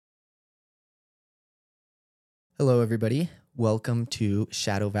Hello, everybody. Welcome to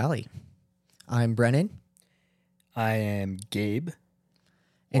Shadow Valley. I'm Brennan. I am Gabe.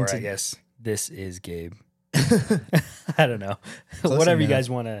 And Or I guess this is Gabe. I don't know. Close Whatever you enough. guys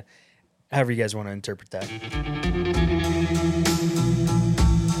want to, however you guys want to interpret that.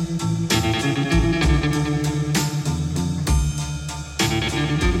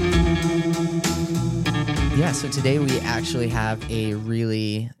 Yeah, so today we actually have a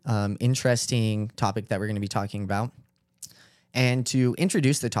really interesting topic that we're going to be talking about. And to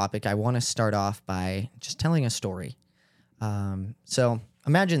introduce the topic, I want to start off by just telling a story. So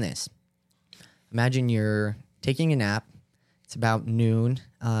imagine this. Imagine you're taking a nap. It's about noon,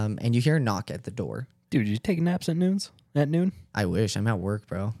 and you hear a knock at the door. Dude, you take naps at noons? At noon? I wish. I'm at work,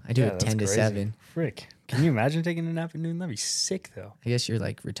 bro. I do it that's 10 to crazy. 7. Frick. Can you imagine taking a nap at noon? That'd be sick, though. I guess you're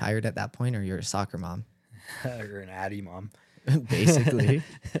like retired at that point, or you're a soccer mom. Or an Addy mom. Basically.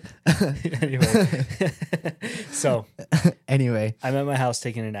 Anyway. So, Anyway, I'm at my house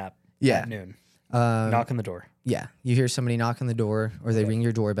taking a nap Yeah. at noon. Knock on the door. yeah, you hear somebody knock on the door or they Okay. ring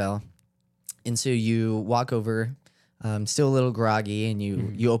your doorbell. And so you walk over, still a little groggy, and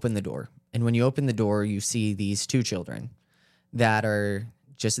you open the door. And when you open the door, you see these two children that are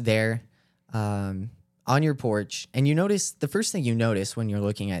just there on your porch. And you notice, the first thing you notice when you're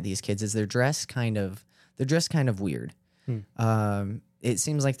looking at these kids is they're dressed kind of weird. It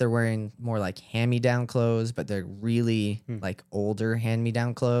seems like they're wearing more like hand-me-down clothes, but they're really like older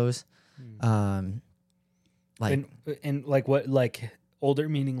hand-me-down clothes. Like And like what, like older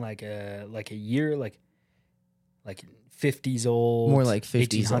meaning like a year, like 50s old, More like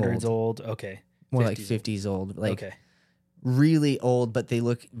 50s 1800s old. Okay. more like 50s 50s old, like okay. really old, but they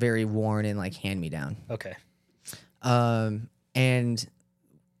look very worn and like hand-me-down. Okay. And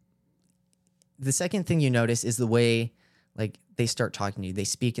the second thing you notice is the way like they start talking to you. They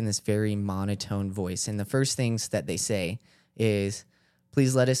speak in this very monotone voice. And the first things that they say is,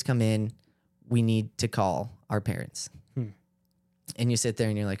 please let us come in. We need to call our parents. And you sit there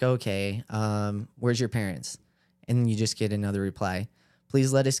and you're like, okay, where's your parents? And you just get another reply.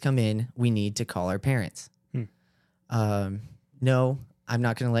 Please let us come in. We need to call our parents. No, I'm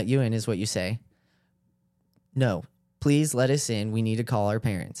not going to let you in is what you say. No, please let us in. We need to call our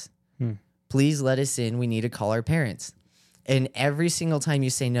parents. Please let us in. We need to call our parents. And every single time you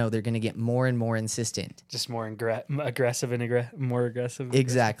say no, they're going to get more and more insistent. Just more aggressive and more aggressive.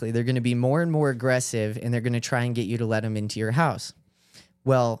 Exactly. They're going to be more and more aggressive, and they're going to try and get you to let them into your house.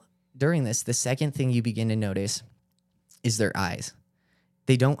 Well, during this, the second thing you begin to notice is their eyes.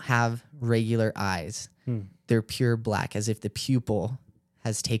 They don't have regular eyes. They're pure black, as if the pupil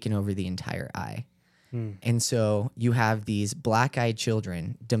has taken over the entire eye. And so you have these black-eyed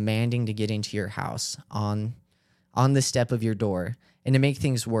children demanding to get into your house on the step of your door. And to make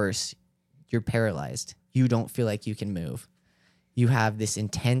things worse, you're paralyzed. You don't feel like you can move. You have this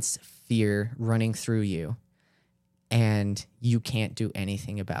intense fear running through you, and you can't do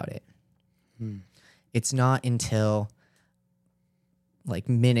anything about it. It's not until like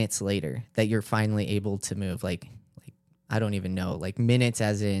minutes later that you're finally able to move. Like I don't even know, like minutes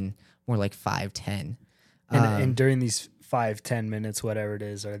as in more like 5-10. And during these 5-10 minutes, whatever it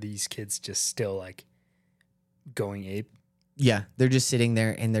is, are these kids just still like going ape? Yeah, they're just sitting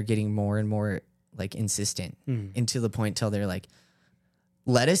there and they're getting more and more like insistent, and to the point till they're like,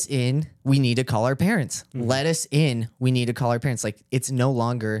 let us in. We need to call our parents. Let us in. We need to call our parents. Like it's no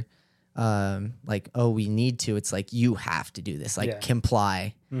longer like, oh, we need to. It's like, you have to do this, like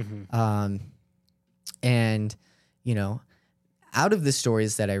comply. And you know, out of the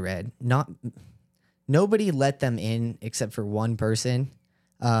stories that I read, nobody let them in except for one person.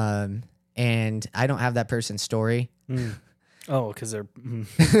 And I don't have that person's story. Oh, because they're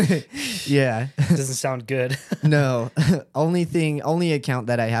Yeah. doesn't sound good. No. Only account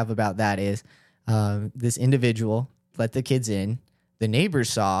that I have about that is this individual let the kids in, the neighbors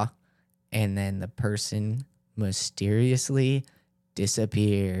saw, and then the person mysteriously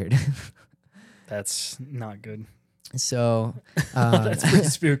disappeared. That's not good. So That's pretty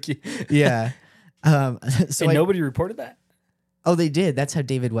spooky. yeah. So And nobody reported that? Oh, they did. That's how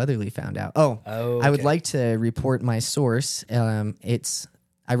David Weatherly found out. Oh, okay. I would like to report my source. I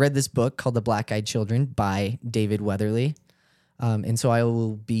read this book called The Black-Eyed Children by David Weatherly. And so I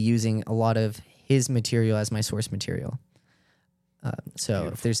will be using a lot of his material as my source material. So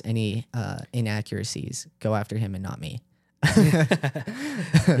Beautiful. if there's any inaccuracies, go after him and not me.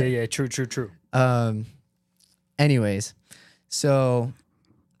 Yeah, true. Anyways, so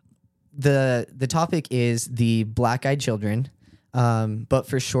the topic is the Black-Eyed Children. But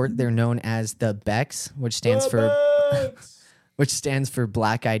for short, they're known as the Becks, which stands for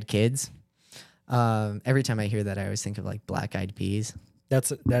black-eyed kids. Every time I hear that, I always think of like Black Eyed Peas.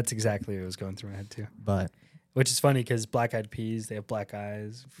 That's exactly what was going through my head too. But Which is funny because Black Eyed Peas, they have black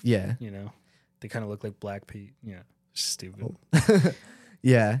eyes. yeah, You know, they kind of look like black pea. Yeah, stupid.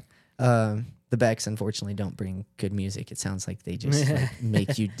 yeah. The Becks unfortunately don't bring good music. It sounds like they just like,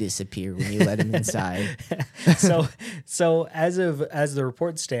 make you disappear when you let them inside. So as the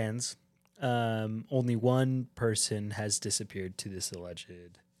report stands, only one person has disappeared to this alleged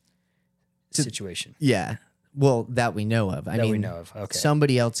situation Yeah. Well, that we know of. I that mean, we know of. Okay.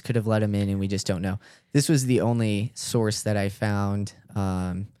 somebody else could have let him in, and we just don't know. This was the only source that I found.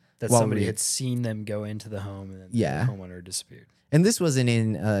 That while somebody we- had seen them go into the home and then Yeah. the homeowner disappeared. And this wasn't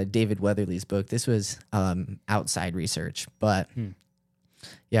in David Weatherly's book. This was outside research. But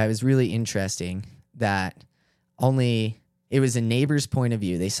yeah, it was really interesting that it was a neighbor's point of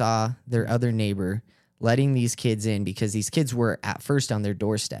view. They saw their other neighbor letting these kids in because these kids were at first on their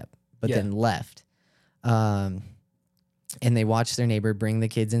doorstep, but Yeah. then left. And they watched their neighbor bring the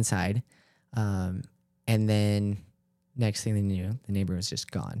kids inside. And then next thing they knew, the neighbor was just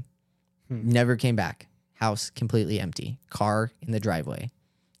gone. Never came back. House completely empty. Car in the driveway.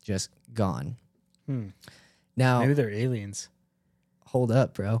 Just gone. Now, Maybe they're aliens. hold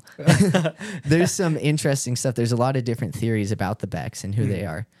up, bro. There's some interesting stuff. There's a lot of different theories about the Becks and who they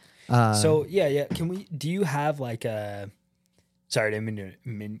are. So yeah. Do you have like a? Sorry, I didn't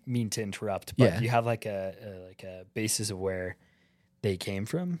mean to interrupt. But Yeah. do you have like a basis of where they came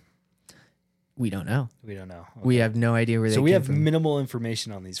from? We don't know. We don't know. We have no idea where they So came we have from. minimal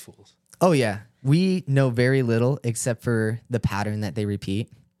information on these fools. Oh yeah, we know very little except for the pattern that they repeat.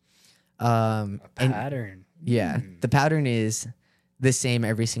 And Pattern. yeah, the pattern is the same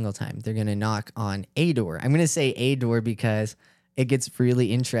every single time. They're gonna knock on a door. I'm gonna say a door because it gets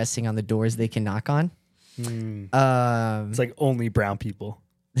really interesting on the doors they can knock on. It's like only brown people.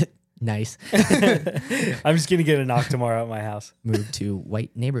 Nice. I'm just gonna get a knock tomorrow at my house. Move to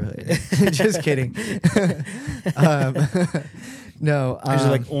white neighborhood. Just kidding. No. There's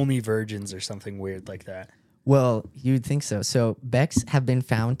like only virgins or something weird like that. Well, you'd think so. So Becks have been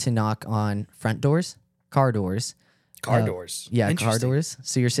found to knock on front doors, car doors. Car doors. Yeah, car Interesting. doors.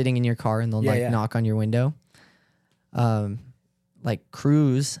 So you're sitting in your car and they'll Yeah, yeah. knock on your window. Like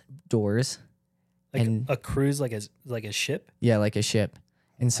cruise doors. Like and a cruise, like a ship. yeah, like a ship.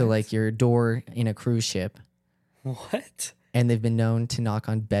 And so like your door in a cruise ship. What? And they've been known to knock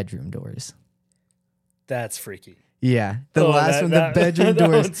on bedroom doors. That's freaky. Yeah. The last one, the bedroom that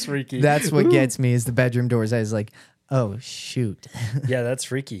doors. one's freaky. That's what gets me is the bedroom doors. I was like, oh shoot. Yeah, that's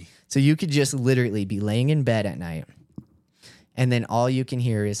freaky. So you could just literally be laying in bed at night. And then all you can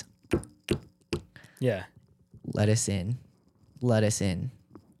hear is, Yeah. let us in, let us in,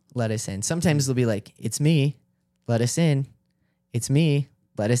 let us in. Sometimes they'll be like, it's me, let us in. It's me,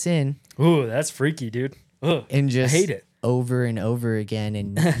 let us in. Ooh, that's freaky, dude. Ugh, And just I hate it. over and over again.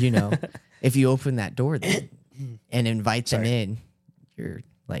 And, if you open that door then, and invite them in, you're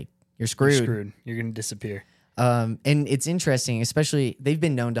screwed. You're screwed. You're gonna disappear. And it's interesting, especially they've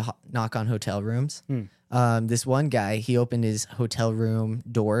been known to knock on hotel rooms. This one guy, he opened his hotel room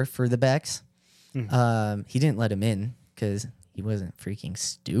door for the Becks. He didn't let him in because he wasn't freaking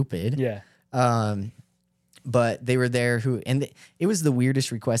stupid. Yeah. But they were there it was the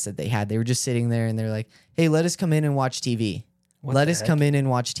weirdest request that they had. They were just sitting there and they're like, hey, let us come in and watch TV. Let the us heck? come in and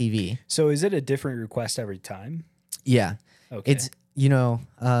watch TV. So is it a different request every time? Yeah. Okay. It's,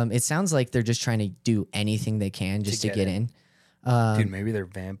 it sounds like they're just trying to do anything they can just to get in. Dude, maybe they're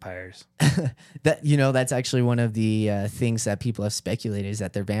vampires. That's actually one of the things that people have speculated is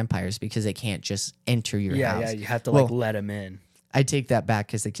that they're vampires because they can't just enter your Yeah, house. yeah. You have to Well, let them in. I take that back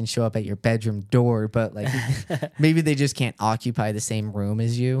because they can show up at your bedroom door, but like maybe they just can't occupy the same room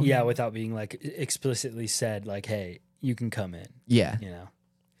as you. Yeah, without being like explicitly said, like, hey, you can come in. Yeah. You know,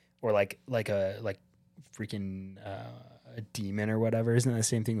 or like freaking a demon or whatever. Isn't that the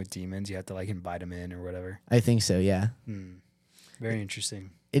same thing with demons? You have to like invite them in or whatever. I think so. Yeah. Very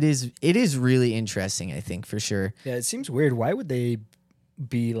interesting. It is really interesting, I think, for sure. Yeah, it seems weird. Why would they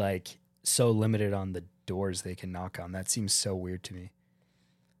be like so limited on the doors they can knock on? That seems so weird to me.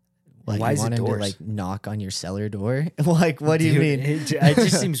 Like, Why you is it want him to doors? like knock on your cellar door? Like, what do you Dude, mean? It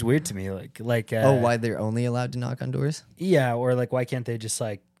just seems weird to me. Like Why they're only allowed to knock on doors? Yeah, or like why can't they just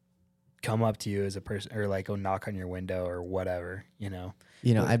like come up to you as a person or like go knock on your window or whatever, you know?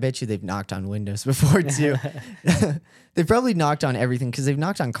 I bet you they've knocked on windows before too. They've probably knocked on everything because they've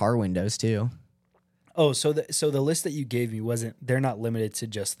knocked on car windows too. Oh, so the list that you gave me they're not limited to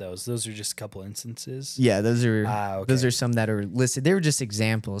just those. Those are just a couple instances. Yeah, those are okay. those are some that are listed. They were just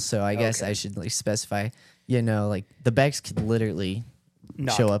examples, so I guess Okay. I should like specify. Like the Becks could literally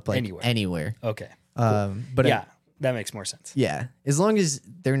knock show up like anywhere. anywhere. Okay. But yeah, that makes more sense. yeah, as long as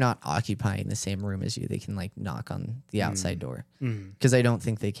they're not occupying the same room as you, they can like knock on the outside door. Mm. Because I don't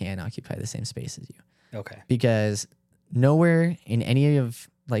think they can occupy the same space as you. Okay. Because nowhere in any of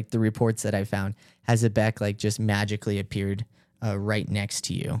like the reports that I found has a Beck like just magically appeared right next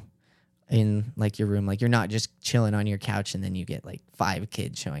to you in like your room. Like you're not just chilling on your couch and then you get like 5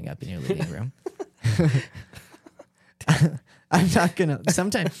 kids showing up in your living room. I'm not gonna.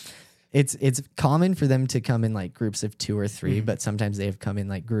 Sometimes it's common for them to come in like groups of 2 or 3, but sometimes they have come in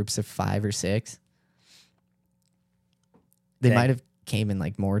like groups of 5 or 6. They Dang. might have came in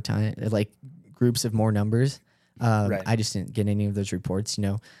like more time, like groups of more numbers. Right. I just didn't get any of those reports. You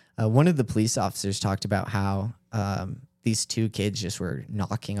know, one of the police officers talked about how these 2 kids just were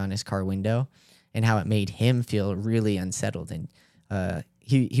knocking on his car window, and how it made him feel really unsettled. And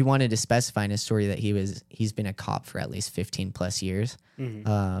he wanted to specify in his story that he's been a cop for at least 15 plus years,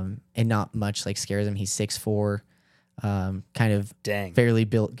 and not much like scares him. He's 6'4", kind of Dang. fairly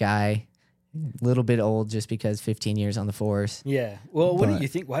built guy, little bit old just because 15 years on the force. Yeah. Well, what do But- you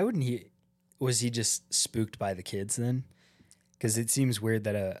think? Why wouldn't he? Was he just spooked by the kids then? Because it seems weird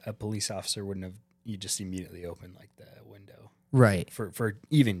that a police officer wouldn't have you just immediately open like the window Right. for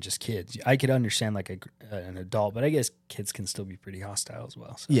even just kids. I could understand like an adult, but I guess kids can still be pretty hostile as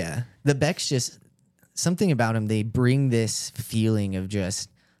well. So. Yeah. The Becks just something about them. They bring this feeling of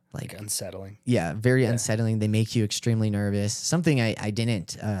just Like unsettling. yeah, very Yeah. unsettling. They make you extremely nervous. Something I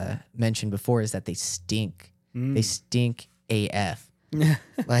didn't mention before is that they stink. They stink AF.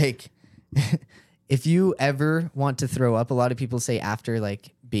 Like, if you ever want to throw up, a lot of people say after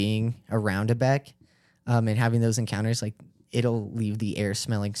like being around a Beck and having those encounters, like it'll leave the air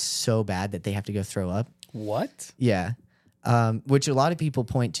smelling so bad that they have to go throw up. What? Yeah. Which a lot of people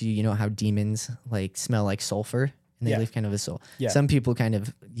point to, you know, how demons like smell like sulfur and they Yeah. leave kind of a soul. Yeah. Some people kind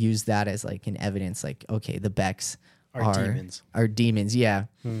of use that as like an evidence, like, okay, the Becks Are demons. Are demons, yeah.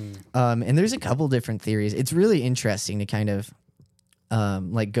 And there's a couple different theories. It's really interesting to kind of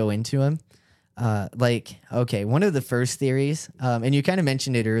like go into them. Like, okay, one of the first theories, and you kind of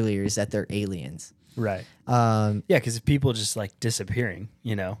mentioned it earlier, is that they're aliens. Right. Um, Yeah, because if people just like disappearing,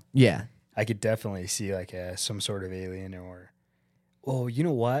 you know, yeah. I could definitely see like some sort of alien or, oh, you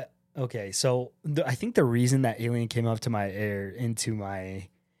know what? Okay, so I think the reason that alien came up to into my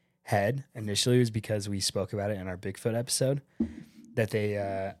head initially was because we spoke about it in our Bigfoot episode. That they,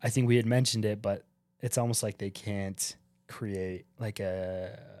 I think we had mentioned it, but it's almost like they can't create like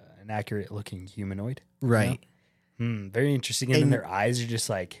an accurate looking humanoid. Right. Very interesting. And then And- their eyes are just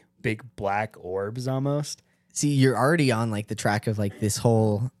like big black orbs almost. See, you're already on like the track of like this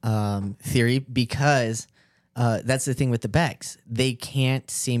whole theory because that's the thing with the Becks. They can't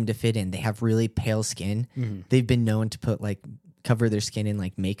seem to fit in. They have really pale skin. They've been known to put like cover their skin in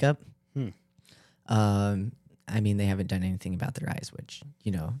like makeup. I mean, they haven't done anything about their eyes, which,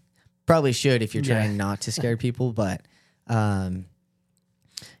 you know, probably should if you're trying not to scare people. But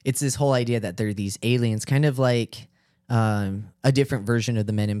it's this whole idea that they're these aliens, kind of like a different version of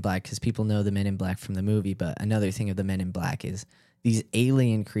the Men in Black, because people know the Men in Black from the movie. But another thing of the Men in Black is these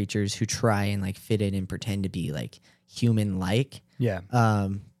alien creatures who try and like fit in and pretend to be like human-like, Yeah.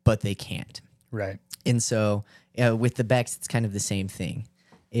 but they can't. Right. And so with the Becks, it's kind of the same thing.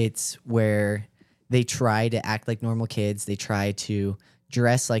 It's where they try to act like normal kids. They try to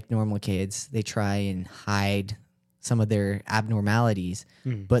dress like normal kids. They try and hide some of their abnormalities,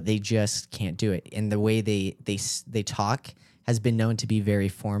 but they just can't do it. And the way they talk has been known to be very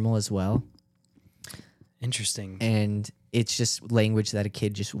formal as well. Interesting. And it's just language that a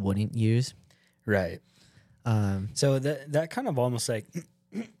kid just wouldn't use. Right. So that kind of almost like,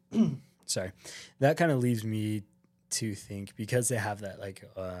 sorry, that kind of leaves me to think, because they have that like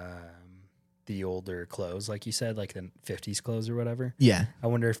the older clothes, like you said, like the 50s clothes or whatever. Yeah. I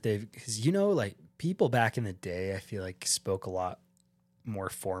wonder if because you know, like people back in the day, I feel like spoke a lot more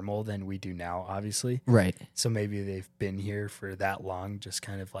formal than we do now, obviously. Right. So maybe they've been here for that long, just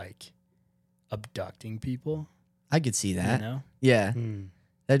kind of like abducting people. I could see that. You know? Yeah.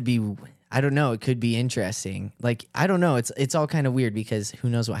 That'd be, I don't know. It could be interesting. Like, I don't know. It's all kind of weird because who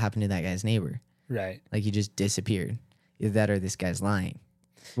knows what happened to that guy's neighbor? Right. Like he just disappeared. Either that or this guy's lying.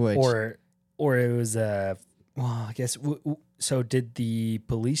 Which, Or it was well, I guess. So did the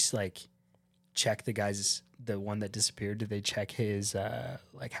police like check the one that disappeared? Did they check his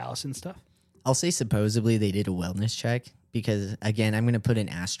like house and stuff? I'll say supposedly they did a wellness check because, again, I'm going to put an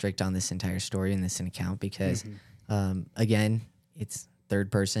asterisk on this entire story in this account because, again, it's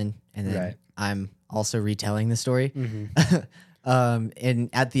third person and then Right. I'm also retelling the story. And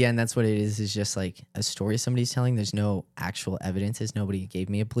at the end, that's what it is just like a story somebody's telling. There's no actual evidences. Nobody gave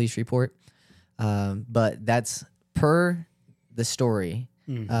me a police report. But that's per the story.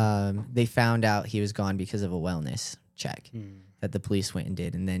 They found out he was gone because of a wellness check that the police went and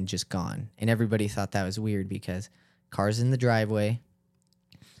did, and then just gone. And everybody thought that was weird because cars in the driveway.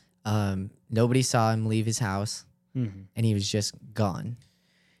 Nobody saw him leave his house, and he was just gone.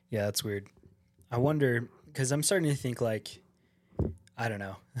 Yeah, that's weird. I wonder, because I'm starting to think like, I don't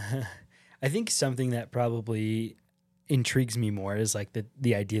know. I think something that probably intrigues me more is like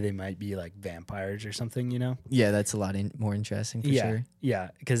the idea they might be like vampires or something, you know? Yeah, that's a lot more interesting for sure. Yeah,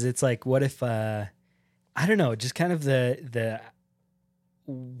 because it's like, what if, I don't know, just kind of the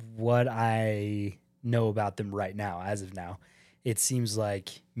what I know about them right now, as of now, it seems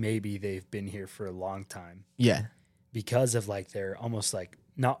like maybe they've been here for a long time. Yeah. Because of like their almost like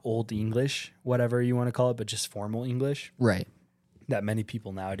not old English, whatever you want to call it, but just formal English. Right. That many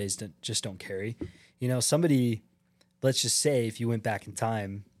people nowadays just don't carry. You know, somebody, let's just say if you went back in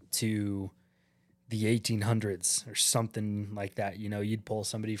time to the 1800s or something like that, you know, you'd pull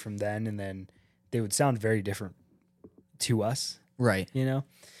somebody from then and then they would sound very different to us. Right. You know?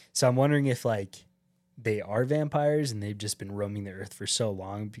 So I'm wondering if like they are vampires and they've just been roaming the earth for so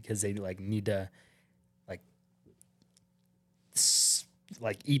long because they like need to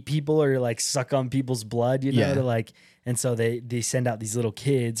like eat people or like suck on people's blood, you know, to like, and so they send out these little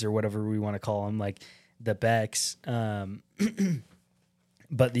kids or whatever we want to call them, like the Becks. But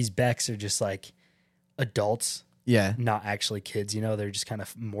these Becks are just like adults. Yeah. Not actually kids, you know, they're just kind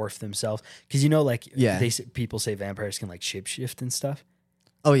of morph themselves. Cause you know, like people say vampires can like shapeshift and stuff.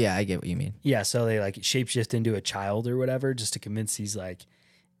 Oh yeah. I get what you mean. Yeah. So they like shapeshift into a child or whatever, just to convince these like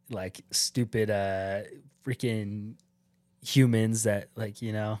stupid, freaking humans that like,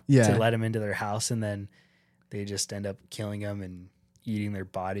 you know, to let them into their house, and then they just end up killing them and eating their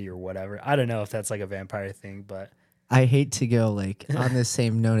body or whatever. I don't know if that's like a vampire thing, but I hate to go like on the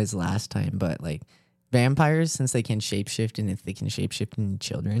same note as last time, but like vampires, since they can shapeshift and if they can shapeshift into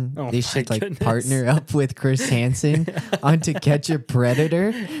children, they should like partner up with Chris Hansen on To Catch a Predator.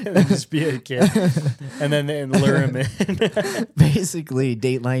 And just be a kid and then they lure him in. Basically,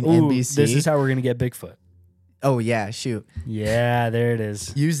 Dateline NBC. This is how we're going to get Bigfoot. Oh, yeah, shoot. Yeah, there it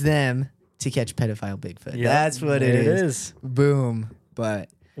is. Use them to catch pedophile Bigfoot. Yep, that's what it is. Boom. But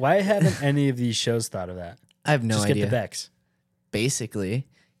why haven't any of these shows thought of that? I have no idea. Just get the Becks. Basically,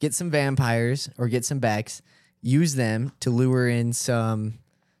 get some vampires or get some Becks, use them to lure in some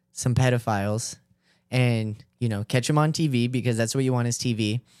pedophiles and, you know, catch them on TV because that's what you want is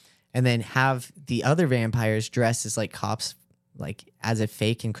TV. And then have the other vampires dressed as like cops, like as a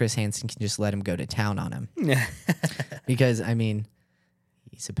fake, and Chris Hansen can just let him go to town on him. Because, I mean,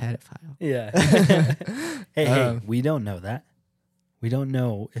 he's a pedophile. Yeah. Hey, we don't know that. We don't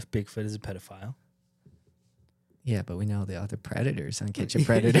know if Bigfoot is a pedophile. Yeah, but we know the other predators on Catch a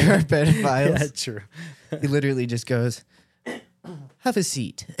Predator are pedophiles. Yeah, true. He literally just goes, have a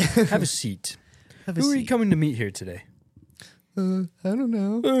seat. Have a seat. Who are you coming to meet here today? I don't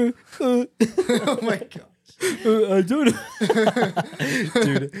know. Oh my gosh. I don't know.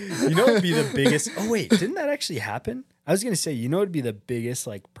 Dude, you know what would be the biggest... Oh, wait. Didn't that actually happen? I was going to say, you know what would be the biggest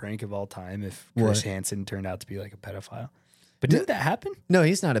like prank of all time if Chris Hansen turned out to be like a pedophile? But didn't that happen? No,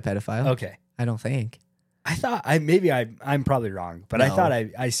 he's not a pedophile. Okay. I don't think. I thought I'm probably wrong, but no.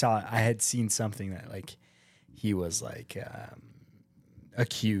 I thought I had seen something that like he was like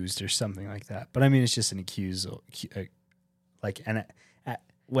accused or something like that. But I mean, it's just an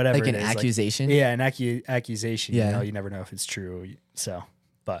whatever, like an accusation. Like, yeah, an accusation. Yeah, you know, you never know if it's true. So,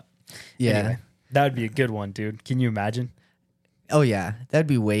 but yeah, anyway, that would be a good one, dude. Can you imagine? Oh yeah, that'd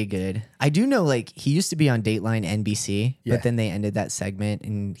be way good. I do know, like he used to be on Dateline NBC, but then they ended that segment,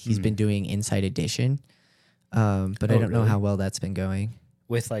 and he's been doing Inside Edition. But I don't know how well that's been going.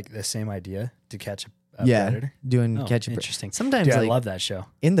 With like the same idea to catch a predator? Doing catch a predator. Interesting. Sometimes dude, like, I love that show.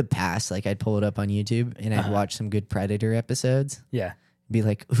 In the past, like I'd pull it up on YouTube and I'd watch some good Predator episodes. Yeah. Be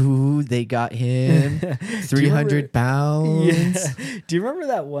like, ooh, they got him 300 pounds. Yeah. Do you remember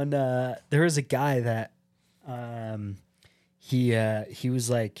that one? There was a guy that he was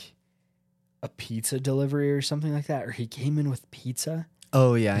like a pizza delivery or something like that, or he came in with pizza.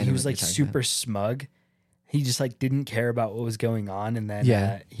 Oh yeah, he was like super smug. He just like didn't care about what was going on, and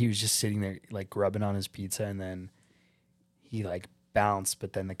then he was just sitting there like grubbing on his pizza, and then he like bounced,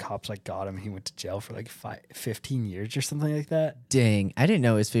 but then the cops like got him. He went to jail for like 15 years or something like that. Dang, I didn't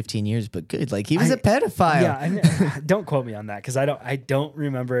know it was 15 years, but good. Like he was a pedophile. Yeah, don't quote me on that because I don't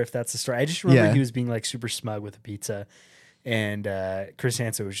remember if that's the story. I just remember he was being like super smug with a pizza, and Chris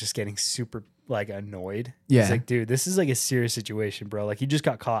Hansen was just getting super like annoyed. Yeah. He's like, dude, this is like a serious situation, bro. Like, you just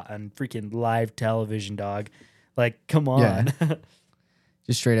got caught on freaking live television, dog. Like, come on. Yeah.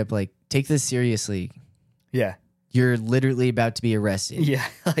 Just straight up like, take this seriously. Yeah. You're literally about to be arrested. Yeah.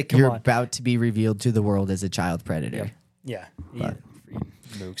 Like, come You're on. about to be revealed to the world as a child predator. Yeah. But-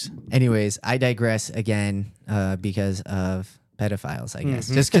 Mooks. Anyways, I digress again because of pedophiles, I guess.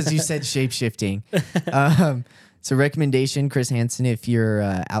 Just because you said shape-shifting. So recommendation, Chris Hansen, if you're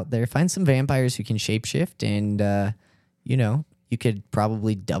out there, find some vampires who can shapeshift and, you could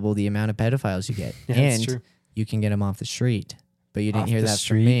probably double the amount of pedophiles you get. Yeah, and that's true. you can get them off the street. But you didn't Off hear the that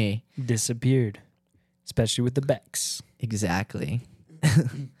street. from me. Disappeared. Especially with the Becks. Exactly.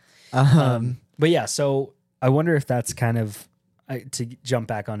 But yeah, so I wonder if that's kind of to jump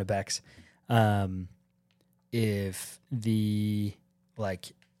back onto Bex, if the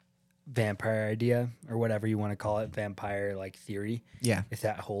like vampire idea or whatever you want to call it, vampire like theory, Yeah. if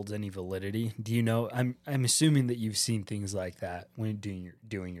that holds any validity. Do you know? I'm assuming that you've seen things like that when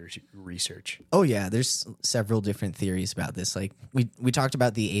doing your research. Oh, yeah. There's several different theories about this. Like we talked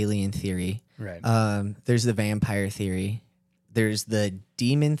about the alien theory. Right. There's the vampire theory. There's the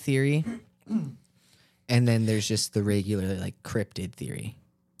demon theory. And then there's just the regular like cryptid theory.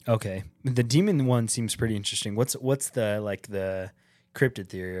 Okay. The demon one seems pretty interesting. What's the cryptid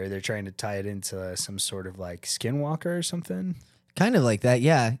theory? Are they trying to tie it into some sort of like skinwalker or something? Kind of like that,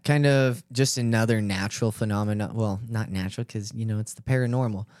 yeah. Kind of just another natural phenomenon. Well, not natural because, it's the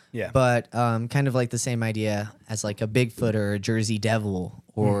paranormal. Yeah. But kind of like the same idea as like a Bigfoot or a Jersey Devil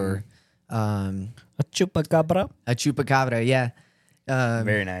or A chupacabra. a Chupacabra, yeah.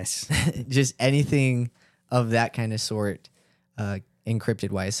 Very nice. Just anything of that kind of sort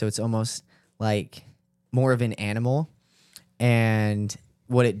encrypted wise. So it's almost like more of an animal. And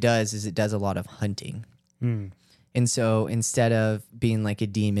what it does is it does a lot of hunting. And so instead of being like a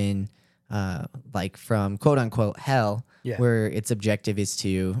demon, like from quote unquote hell, Yeah. where its objective is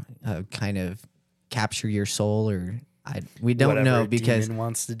to kind of capture your soul, or we don't Whatever know a because demon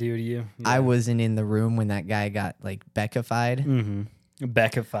wants to do to you. I wasn't in the room when that guy got like Beckified.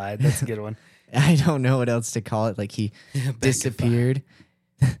 Beckified. That's a good one. I don't know what else to call it. Like he disappeared.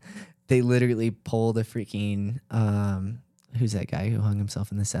 They literally pulled a freaking who's that guy who hung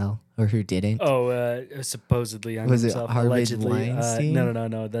himself in the cell or who didn't? Oh, supposedly on Was it himself. Harvey Allegedly. Weinstein?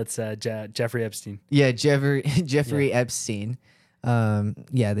 No. That's Jeffrey Epstein. Yeah, Jeffrey Epstein.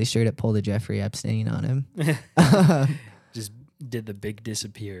 Yeah, they straight up pulled a Jeffrey Epstein on him. Just did the big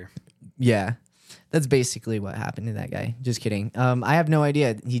disappear. Yeah, that's basically what happened to that guy. Just kidding. I have no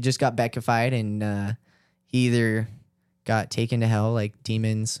idea. He just got Beckified and he either got taken to hell like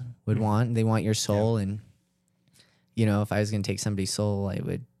demons would want. They want your soul. And, if I was going to take somebody's soul, I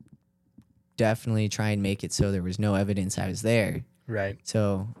would definitely try and make it so there was no evidence I was there. Right.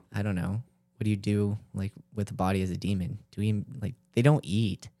 So I don't know. What do you do like with the body as a demon? Do we like they don't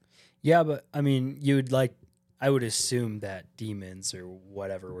eat? Yeah, but I mean, I would assume that demons or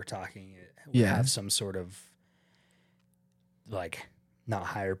whatever we're talking would have some sort of like not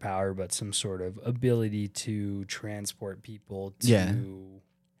higher power, but some sort of ability to transport people to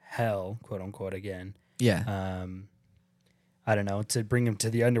hell, quote unquote, again. Yeah. I don't know, to bring them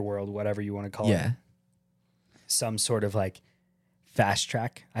to the underworld, whatever you want to call it. Yeah. Some sort of like fast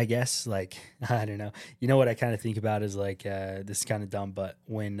track, I guess. Like, I don't know. You know what I kind of think about is like, this is kind of dumb, but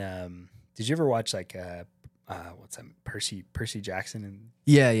when, did you ever watch like, what's that? Percy Jackson and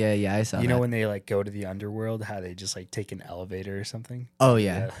Yeah. I saw you that. know when they like go to the underworld, how they just like take an elevator or something? Oh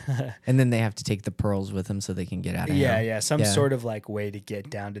yeah. And then they have to take the pearls with them so they can get out of hell. Yeah. Some sort of like way to get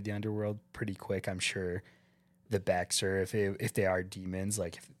down to the underworld pretty quick. I'm sure the Becks, or if they are demons,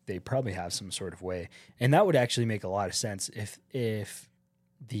 like if they probably have some sort of way, and that would actually make a lot of sense if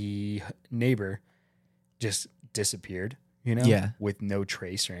the neighbor just disappeared, with no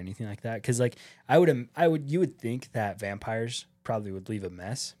trace or anything like that. Because like you would think that vampires probably would leave a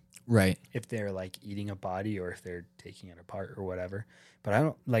mess, Right. if they're like eating a body or if they're taking it apart or whatever.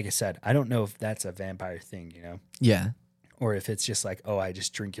 But like I said, I don't know if that's a vampire thing, Yeah. or if it's just like, oh, I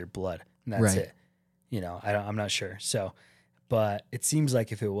just drink your blood and that's Right. it. I'm not sure. So, but it seems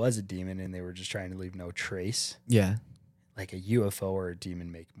like if it was a demon and they were just trying to leave no trace, Yeah. like a UFO or a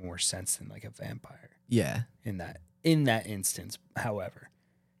demon make more sense than like a vampire Yeah. in that instance. However,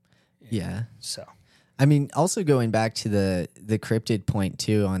 Yeah. So, I mean, also going back to the cryptid point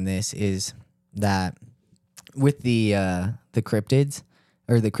too on this is that with the cryptids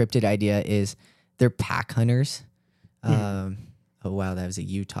or the cryptid idea is they're pack hunters. Oh wow, that was a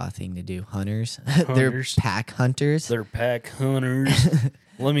Utah thing to do. Hunters. They're Hunters. pack hunters. they're pack hunters.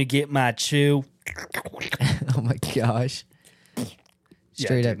 Let me get my chew. Oh my gosh.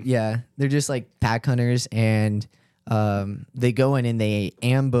 Straight up. dude. Yeah. They're just like pack hunters, and they go in and they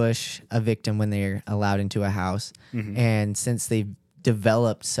ambush a victim when they're allowed into a house. Mhm. And since they've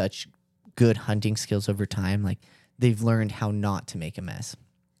developed such good hunting skills over time, like they've learned how not to make a mess.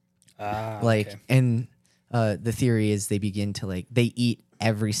 Like, Okay. and the theory is they begin to they eat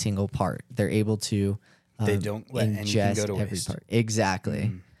every single part. They're able to They don't let anything ingest go to every waste. part.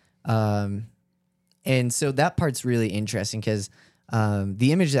 Exactly. Mm. And so that part's really interesting because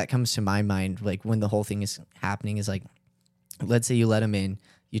the image that comes to my mind, like when the whole thing is happening, is like, let's say you let them in,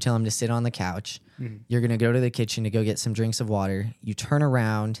 you tell them to sit on the couch. You're going to go to the kitchen to go get some drinks of water. You turn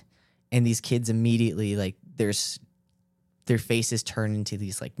around, and these kids immediately, like, their faces turn into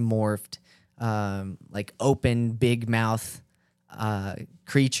these like morphed, like open, big mouth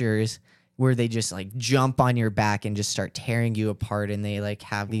creatures where they just like jump on your back and just start tearing you apart. And they like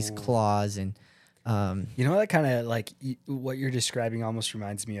have these claws and, You know, that kind of like what you're describing almost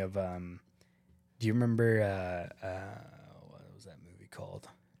reminds me of. Do you remember what was that movie called?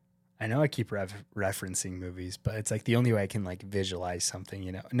 I know I keep referencing movies, but it's like the only way I can like visualize something.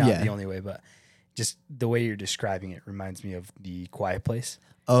 You know, not Yeah. the only way, but just the way you're describing it reminds me of The Quiet Place.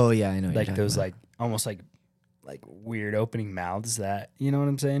 oh yeah, I know. What Like you're those talking about. like almost like weird opening mouths. That, you know what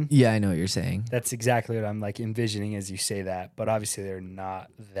I'm saying? Yeah, I know what you're saying. That's exactly what I'm like envisioning as you say that. But obviously they're not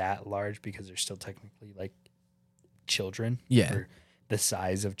that large because they're still technically like children. Yeah. Or the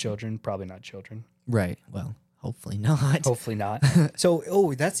size of children. Probably not children. Right. Well, hopefully not. Hopefully not.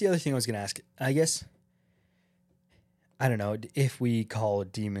 So, that's the other thing I was going to ask. I guess, I don't know if we call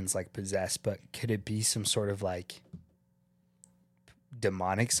demons like possessed, but could it be some sort of like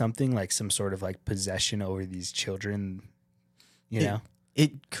demonic something, like some sort of like possession over these children, you know?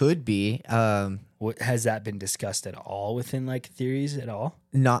 It could be. What has that been discussed at all within like theories at all?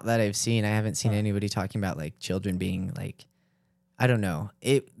 Not that I've seen. I haven't seen anybody talking about like children being like, I don't know.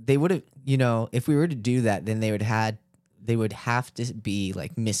 They would have, if we were to do that, then they would have to be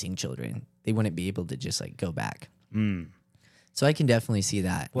like missing children. They wouldn't be able to just like go back. So I can definitely see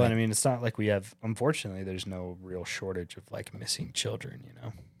that. Well, like, I mean, it's not like we have, unfortunately, there's no real shortage of like missing children, you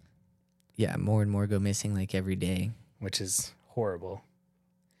know, yeah, more and more go missing like every day. which is horrible.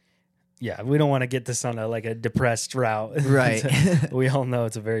 Yeah, we don't want to get this on a depressed route. Right. We all know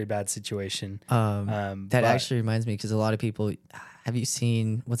it's a very bad situation. That But actually reminds me because a lot of people, have you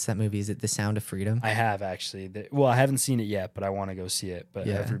seen, what's that movie? Is it The Sound of Freedom? I have actually. Well, I haven't seen it yet, but I want to go see it. But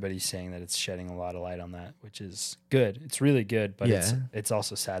Yeah. everybody's saying that it's shedding a lot of light on that, which is good. It's really good, but Yeah. it's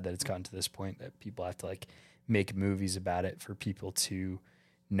also sad that it's gotten to this point that people have to like make movies about it for people to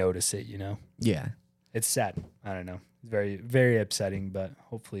notice it, you know? Yeah. It's sad. I don't know. Very, very upsetting, but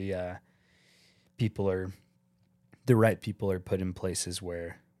hopefully the right people are put in places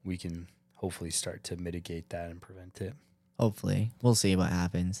where we can hopefully start to mitigate that and prevent it. Hopefully. We'll see what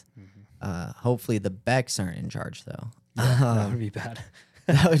happens. Hopefully the Becks aren't in charge though. That would be bad.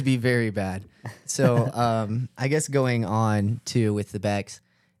 That would be very bad. So I guess going on to with the Becks,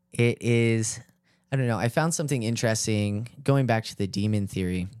 it is, I don't know, I found something interesting going back to the demon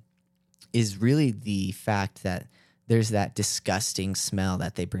theory is really the fact that there's that disgusting smell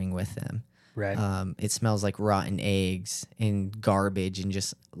that they bring with them. Right. It smells like rotten eggs and garbage and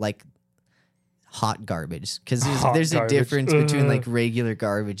just like hot garbage because Hot there's a garbage. difference between like regular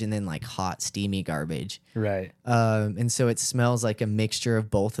garbage and then like hot steamy garbage. Right. And so it smells like a mixture of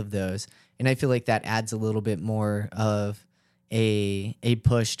both of those. And I feel like that adds a little bit more of a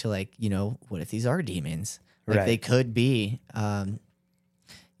push to like, what if these are demons? Like Right. they could be.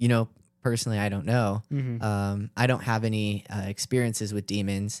 Personally, I don't know. I don't have any experiences with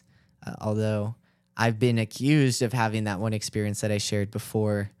demons, although I've been accused of having that one experience that I shared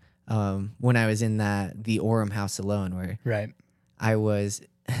before when I was in the Orem house alone, where Right. I was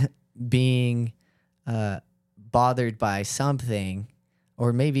being bothered by something,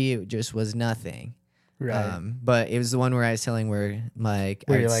 or maybe it just was nothing. Right. But it was the one where I was telling where like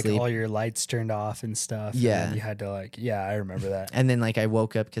Where I'd you're like sleep, all your lights turned off and stuff. Yeah. And you had to I remember that. and then like I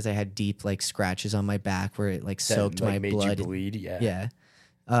woke up because I had deep like scratches on my back where it like soaked That, my made blood. you bleed. Yeah.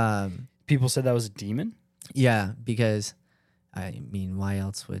 Yeah. People said that was a demon. Yeah, because I mean, why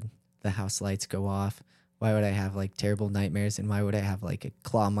else would the house lights go off? Why would I have like terrible nightmares, and why would I have like a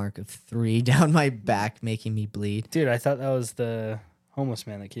claw mark of 3 down my back making me bleed? Dude, I thought that was the homeless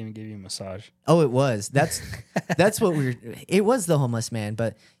man that came and gave you a massage. Oh, it was. That's what it was the homeless man,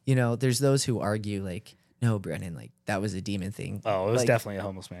 but there's those who argue like, no, Brennan, like that was a demon thing. Oh, it was Like, definitely a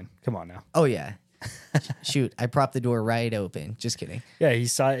homeless man. Come on now. Oh yeah. Shoot, I propped the door right open. Just kidding. Yeah, he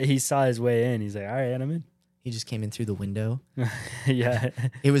saw his way in. He's like, all right, I'm in. He just came in through the window. Yeah.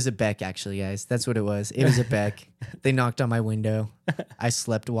 It was a Beck, actually, guys. That's what it was. It was a Beck. They knocked on my window. I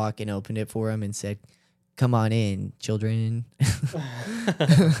slept walk and opened it for him and said, "Come on in, children."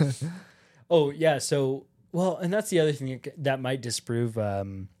 Oh, yeah. So, well, and that's the other thing that might disprove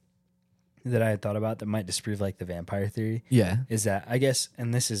that I had thought about that might disprove like the vampire theory Yeah. is that I guess,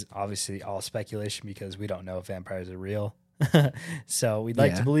 and this is obviously all speculation because we don't know if vampires are real. So we'd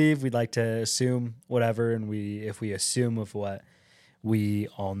like to believe, we'd like to assume whatever, and if we assume of what we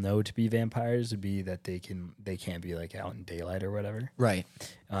all know to be vampires would be that they can't be like out in daylight or whatever. Right.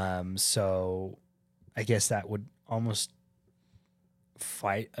 So I guess that would almost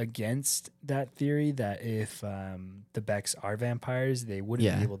fight against that theory that if the Becks are vampires, they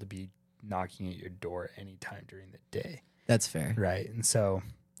wouldn't be able to be knocking at your door anytime during the day. That's fair. Right. And so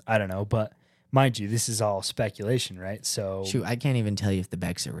I don't know, but mind you, this is all speculation, right? So Shoot, I can't even tell you if the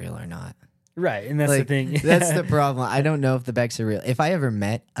Becks are real or not. right. And that's the thing. That's the problem. I don't know if the Becks are real. If I ever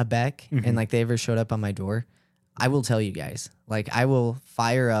met a Beck and like they ever showed up on my door, I will tell you guys. Like I will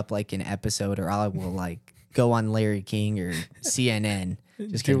fire up like an episode, or I will like go on Larry King or CNN.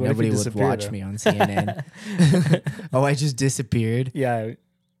 Just kidding. Nobody would watch me on CNN. Oh, I just disappeared. Yeah.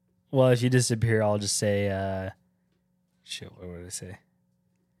 Well, if you disappear, I'll just say, shit, what would I say?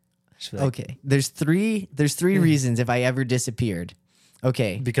 Like, Okay. There's three reasons if I ever disappeared.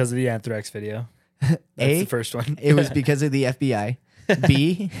 Okay. because of the anthrax video. That's the first one. It was because of the FBI.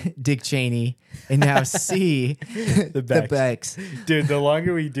 B, Dick Cheney. And now C, the Becks. Dude, the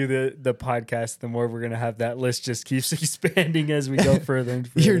longer we do the podcast, the more we're going to have that list just keeps expanding as we go further and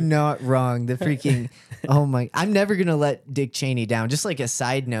further. You're not wrong. The freaking, oh my, I'm never going to let Dick Cheney down. Just like a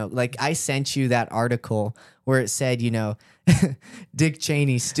side note, like I sent you that article where it said, you know, Dick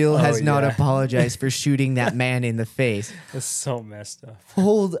Cheney still has not apologized for shooting that man in the face. That's so messed up.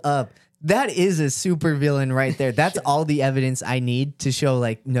 Hold up. That is a super villain right there. That's all the evidence I need to show,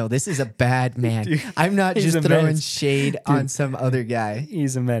 like, no, this is a bad man. Dude, I'm not just throwing shade on some other guy.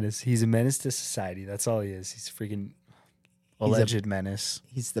 He's a menace. He's a menace to society. That's all he is. He's a freaking alleged menace.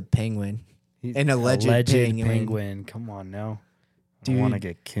 He's the Penguin. An alleged penguin. Come on now. Dude, I want to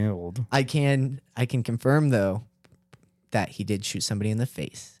get killed. I can confirm, though, that he did shoot somebody in the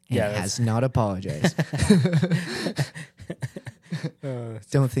face and has not apologized.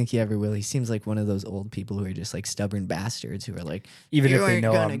 Don't think he ever will. He seems like one of those old people who are just like stubborn bastards who are like, even if they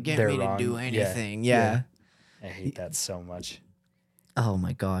know gonna get me wrong. To do anything. Yeah. I hate that so much. Oh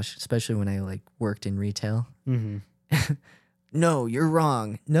my gosh, especially when I like worked in retail. Mm-hmm. No, you're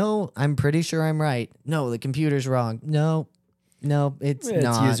wrong. No, I'm pretty sure I'm right. No, the computer's wrong. No, it's not.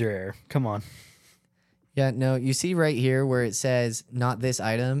 It's user error. Come on. Yeah, no, you see right here where it says not this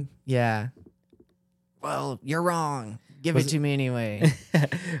item? Yeah. Well, you're wrong. Give it to me anyway.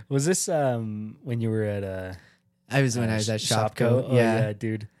 Was this when you were at I was when I was at Shopko. Oh, yeah,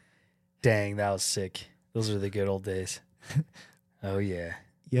 dude. Dang, that was sick. Those are the good old days. Oh yeah.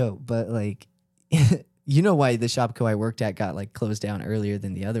 Yo, but like you know why the Shopko I worked at got like closed down earlier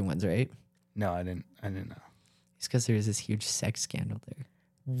than the other ones, right? No, I didn't know. It's because there was this huge sex scandal there.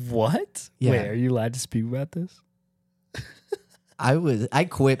 What? Yeah. Wait, are you allowed to speak about this? I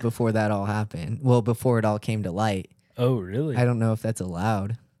quit before that all happened. Well, before it all came to light. Oh, really? I don't know if that's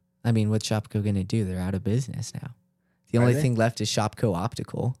allowed. I mean, what's Shopko going to do? They're out of business now. The only thing left is Shopko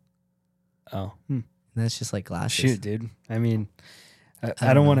Optical. Oh. And that's just like glasses. Shoot, dude. I mean,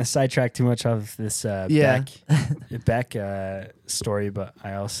 I don't want to sidetrack too much of this Beck story, but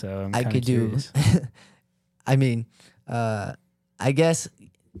I also am kind of curious. I mean, I guess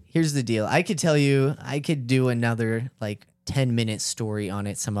here's the deal. I could do another like 10-minute story on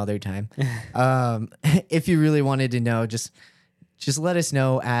it some other time. If you really wanted to know, just let us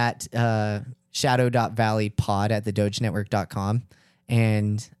know at shadow.valleypod@thedogenetwork.com.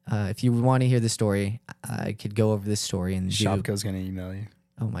 And if you want to hear the story, I could go over this story. And Shopko's going to email you.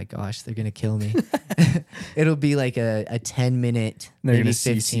 Oh my gosh, they're going to kill me. It'll be like a 10-minute, maybe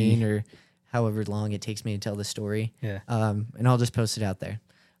 15 or however long it takes me to tell the story. Yeah. And I'll just post it out there.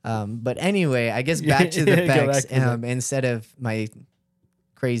 But anyway, I guess back to the Becks, instead of my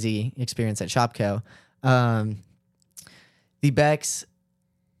crazy experience at Shopko. The Becks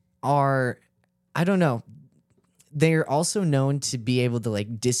are, I don't know, they're also known to be able to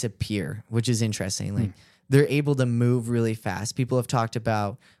like disappear, which is interesting. Like they're able to move really fast. People have talked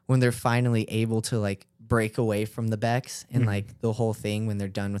about when they're finally able to like break away from the Becks and like the whole thing, when they're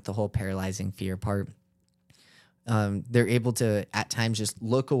done with the whole paralyzing fear part. They're able to at times just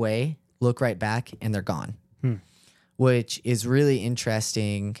look away, look right back, and they're gone, which is really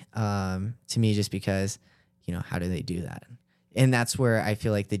interesting to me just because, you know, how do they do that? And that's where I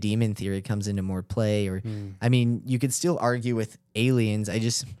feel like the demon theory comes into more play. Or, I mean, you could still argue with aliens.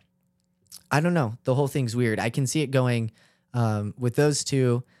 I don't know. The whole thing's weird. I can see it going with those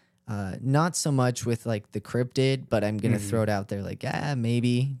two. Not so much with like the cryptid, but I'm going to throw it out there like,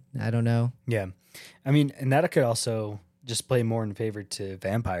 maybe. I don't know. Yeah. I mean, and that could also just play more in favor to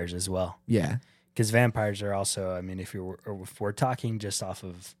vampires as well. Yeah. Because vampires are also, I mean, if we're talking just off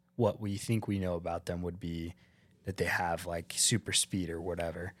of what we think we know about them, would be that they have like super speed or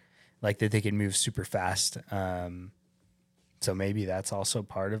whatever, like that they can move super fast. So maybe that's also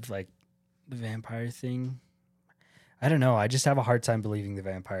part of like the vampire thing. I don't know. I just have a hard time believing the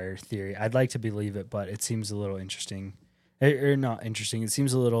vampire theory. I'd like to believe it, but it seems a little interesting. Or not interesting. It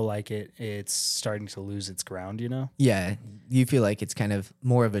seems a little like it's starting to lose its ground, you know? Yeah. You feel like it's kind of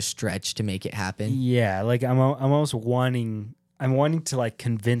more of a stretch to make it happen. Yeah, like I'm almost wanting to like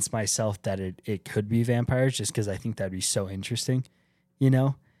convince myself that it could be vampires just because I think that'd be so interesting, you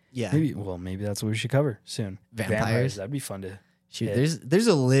know? Yeah. Maybe that's what we should cover soon. Vampires. That'd be fun to Shoot, hit. there's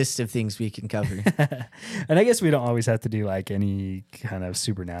a list of things we can cover. And I guess we don't always have to do like any kind of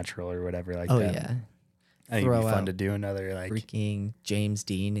supernatural or whatever like that. Yeah. I think it'd be Throw fun out to do another like freaking James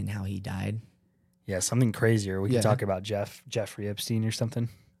Dean and how he died. yeah, something crazier. We Yeah. can talk about Jeffrey Epstein or something.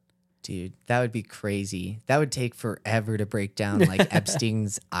 Dude, that would be crazy. That would take forever to break down like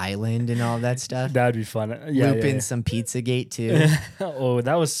Epstein's Island and all that stuff. That'd be fun. Loop in some Pizzagate too. Oh,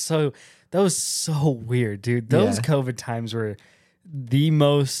 that was so weird, dude. Those Yeah. COVID times were the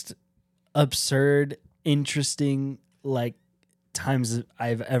most absurd, interesting like times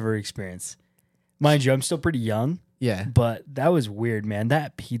I've ever experienced. Mind you, I'm still pretty young, Yeah. but that was weird, man.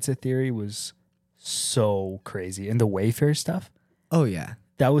 That pizza theory was so crazy. And the Wayfair stuff, Oh yeah.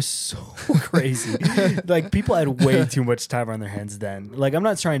 that was so crazy. Like people had way too much time on their hands then. Like I'm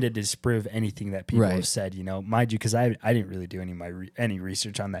not trying to disprove anything that people Right. have said, you know, mind you, because I didn't really do any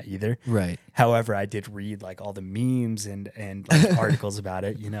research on that either. Right. However, I did read like all the memes and like, articles about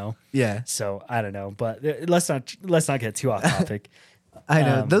it, you know. Yeah. So I don't know, but let's not get too off topic. I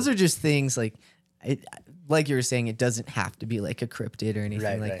know. Those are just things like like you were saying, it doesn't have to be like a cryptid or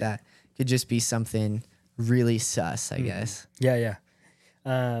anything like Right. that. It could just be something really sus, I guess. Yeah.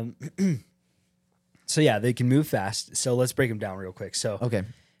 So yeah, they can move fast. So let's break them down real quick. So Okay.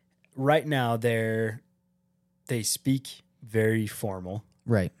 right now they speak very formal.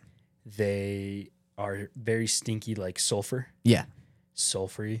 Right. They are very stinky, like Yeah.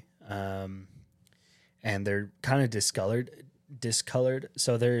 sulfury, and they're kind of discolored.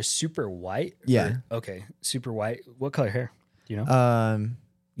 So they're super white. Yeah. Okay, super white. What color hair? Do you know?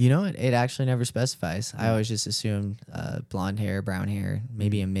 You know what? It actually never specifies. I always just assumed blonde hair, brown hair,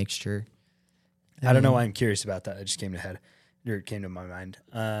 maybe a mixture. I don't know why I'm curious about that. It just came to my mind.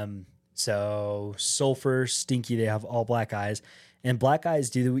 So sulfur, stinky. They have all black eyes, and black eyes.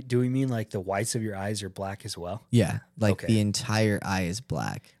 Do we mean like the whites of your eyes are black as well? Yeah, like Okay. the entire eye is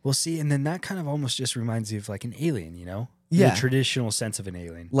black. Well, see, and then that kind of almost just reminds you of like an alien, you know? Yeah. The traditional sense of an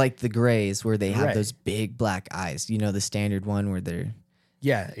alien. Like the grays where they have Right. those big black eyes. You know, the standard one where they're...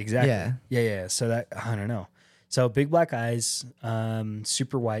 Yeah, exactly. Yeah. Yeah. So that, I don't know. So big black eyes,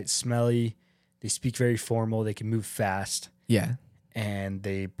 super white, smelly. They speak very formal. They can move fast, Yeah. and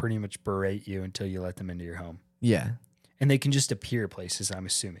they pretty much berate you until you let them into your home. Yeah. And they can just appear places, I'm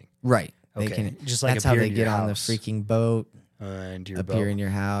assuming. Right. Okay. They can, Just like that's how appear they in your get on the house. freaking boat, And your appear boat. in your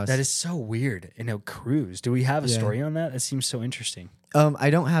house. That is so weird. In a cruise. Do we have a Yeah. story on that? That seems so interesting. I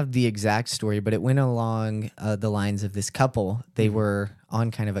don't have the exact story, but it went along the lines of this couple. They were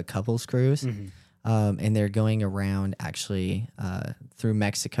on kind of a couple's cruise, and they're going around actually through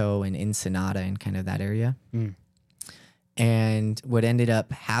Mexico and Ensenada and kind of that area. Mm. And what ended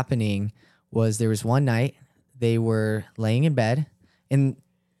up happening was there was one night they were laying in bed, and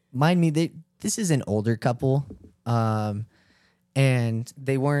mind me, this is an older couple, and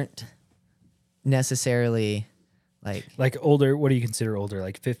they weren't necessarily like older, what do you consider older?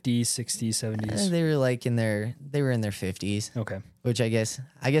 Like 50s, 60s, 70s? they were like in their 50s, Okay. which I guess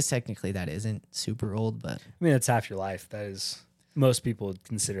technically that isn't super old, but I mean, that's half your life. That is, most people would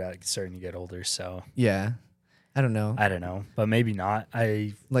consider that starting to get older. So yeah, I don't know. I don't know, but maybe not.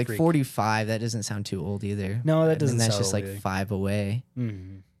 Like 45, that doesn't sound too old either. No, that And doesn't that's sound just old like either. 5 away.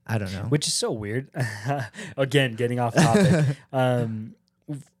 Mhm. I don't know. Which is so weird. Again, getting off topic.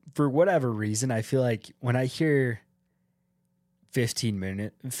 For whatever reason, I feel like when I hear 15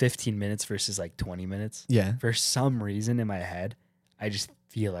 minutes versus like 20 minutes, Yeah, for some reason in my head, I just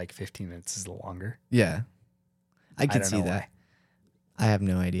feel like 15 minutes is longer. yeah, I could don't see know that. why. I have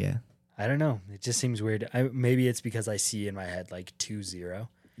no idea. I don't know. It just seems weird. Maybe it's because I see in my head like 2-0,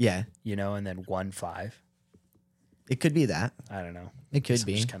 Yeah, you know, and then 1-5. It could be that. I don't know. It could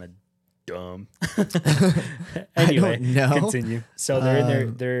be. Just kind of dumb. I Anyway, don't know. continue. So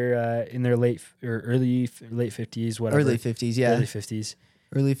they're in their late 50s, whatever. Early 50s, yeah. Early 50s.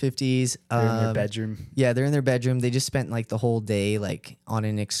 Early 50s. They're in their bedroom. Yeah, they're in their bedroom. They just spent like the whole day like on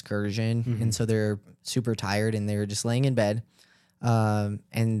an excursion, Mm-hmm. and so they're super tired, and they're just laying in bed.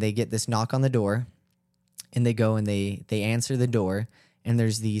 And they get this knock on the door, and they go and they answer the door, and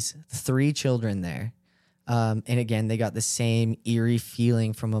there's these 3 children there. And again, they got the same eerie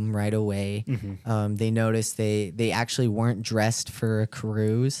feeling from them right away. Mm-hmm. They noticed they actually weren't dressed for a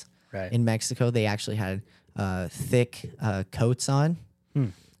cruise Right. in Mexico. They actually had thick coats on.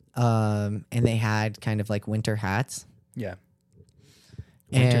 And they had kind of like winter hats. Yeah.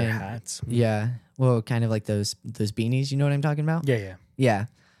 Winter And- hats. Yeah. Well, kind of like those beanies. You know what I'm talking about? Yeah, yeah. Yeah.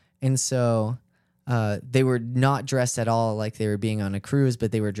 And so they were not dressed at all like they were being on a cruise,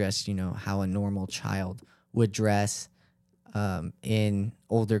 but they were dressed, how a normal child would dress in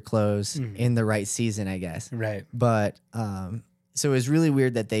older clothes in the right season, I guess. Right. But so it was really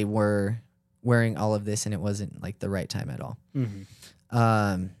weird that they were wearing all of this and it wasn't like the right time at all.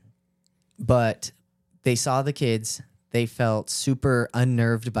 Mm-hmm. But they saw the kids, they felt super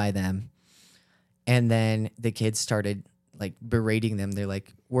unnerved by them. And then the kids started like berating them. They're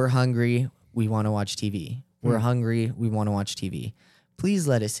like, "We're hungry. We want to watch TV. We're hungry. We want to watch TV. Please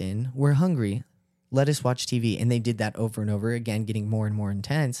let us in. We're hungry. Let us watch TV." And they did that over and over again, getting more and more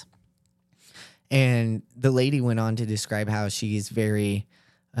intense. And the lady went on to describe how she's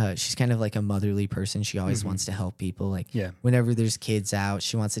she's kind of like a motherly person. She always wants to help people. Like Yeah. whenever there's kids out,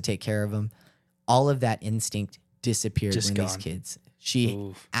 she wants to take care of them. All of that instinct disappeared Just when these gone. kids. She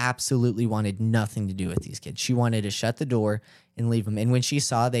Oof. absolutely wanted nothing to do with these kids. She wanted to shut the door and leave them. And when she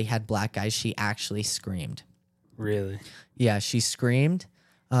saw they had black eyes, she actually screamed. Really? Yeah, she screamed,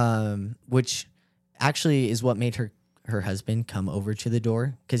 which actually is what made her husband come over to the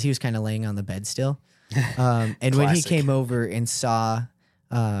door because he was kind of laying on the bed still. And when he Classic. came over and saw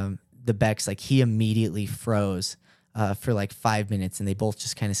the Becks, like he immediately froze for like 5 minutes, and they both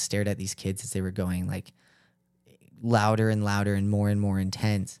just kind of stared at these kids as they were going like louder and louder and more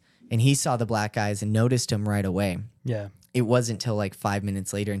intense. And he saw the black eyes and noticed him right away. Yeah. It wasn't till like 5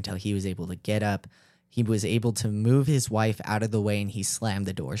 minutes later until he was able to get up. He was able to move his wife out of the way, and he slammed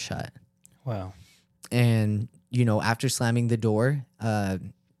the door shut. Wow. And, after slamming the door,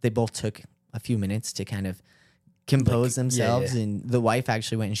 they both took a few minutes to kind of compose themselves. yeah. And the wife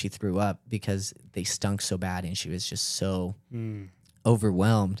actually went and she threw up because they stunk so bad and she was just so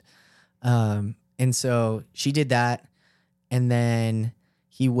overwhelmed. And so she did that. And then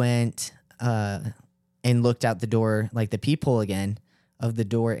he went and looked out the door, like the peephole again of the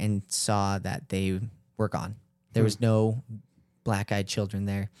door, and saw that they were gone. There was no black-eyed children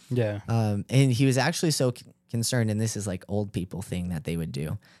there. Yeah. And he was actually so concerned, and this is like old people thing that they would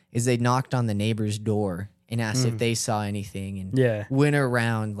do, is they knocked on the neighbor's door and asked if they saw anything, and Yeah. went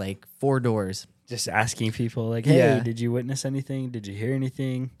around like 4 doors. Just asking people like, "Hey, Yeah. did you witness anything? Did you hear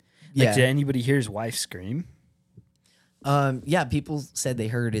anything? Like, Yeah. did anybody hear his wife scream?" Yeah, people said they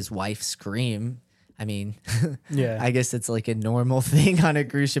heard his wife scream. I mean, Yeah. I guess it's like a normal thing on a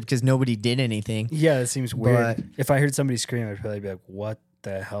cruise ship because nobody did anything. Yeah, it seems weird. But- If I heard somebody scream, I'd probably be like, "What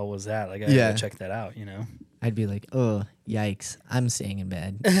the hell was that?" Like, I Yeah. gotta check that out, I'd be like, "Oh, yikes. I'm staying in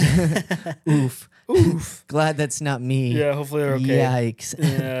bed." Oof. Oof. Glad that's not me. Yeah, hopefully they're okay. Yikes.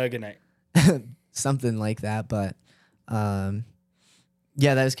 Yeah, good night. Something like that. But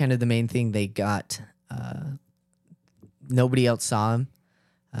yeah, that was kind of the main thing. They got nobody else saw him.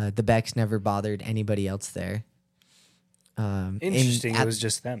 The Becks never bothered anybody else there. and Interesting. It at- was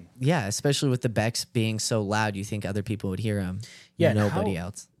just them. yeah, especially with the Becks being so loud, you think other people would hear him. Yeah, Nobody how-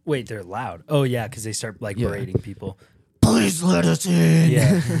 else. Wait, they're loud. Oh yeah, because they start like Yeah. berating people. Please let us in.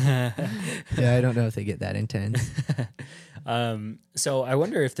 Yeah. Yeah, I don't know if they get that intense. So I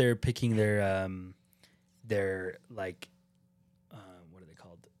wonder if they're picking their like, what are they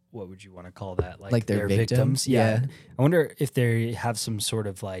called? What would you want to call that? Like their victims? Yeah. Yeah. I wonder if they have some sort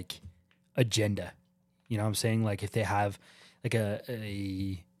of like agenda. You know what I'm saying? Like if they have like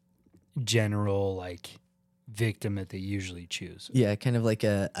a general like victim that they usually choose. Yeah, kind of like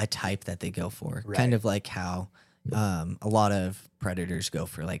a type that they go for. Right. Kind of like how a lot of predators go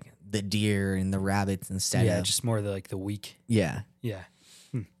for like the deer and the rabbits instead Yeah, of just more the, like the weak. yeah. Yeah.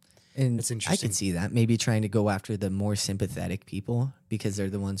 And That's I interesting. could see that maybe trying to go after the more sympathetic people because they're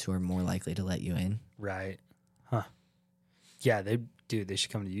the ones who are more likely to let you in. Right. Huh. Yeah, they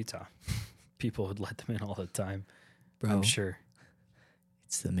should come to Utah. People would let them in all the time. Bro, I'm sure.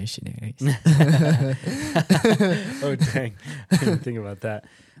 It's the missionaries. Oh dang! I didn't think about that.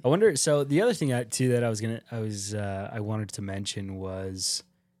 I wonder. So the other thing too that I wanted to mention was,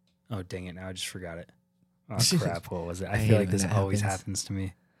 oh dang it! Now I just forgot it. Oh crap! What was it? I I feel hate like when this that always happens. happens to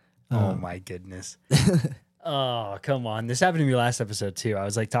me. Oh my goodness. Oh come on! This happened to me last episode too. I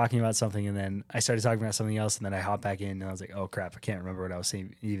was like talking about something, and then I started talking about something else, and then I hopped back in, and I was like, oh crap! I can't remember what I was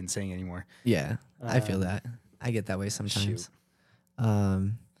even saying anymore. Yeah, I feel that. I get that way sometimes. Shoot.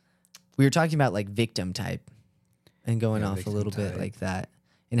 We were talking about like victim type and going off a victim little bit type. like that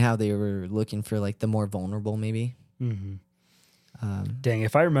and how they were looking for like the more vulnerable maybe. Dang,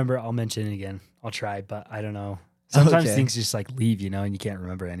 if I remember, I'll mention it again. I'll try, but I don't know. Sometimes Okay. things just like leave, and you can't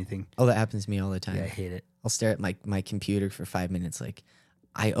remember anything. Oh, that happens to me all the time. Yeah, I hate it. I'll stare at my computer for 5 minutes like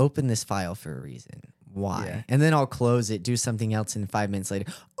I opened this file for a reason. Why? Yeah. And then I'll close it, do something else, and 5 minutes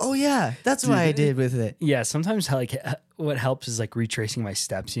later, oh yeah, that's what I did with it. Yeah, sometimes like what helps is like retracing my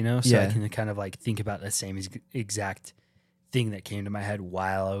steps, so I Yeah. can kind of like think about the same exact thing that came to my head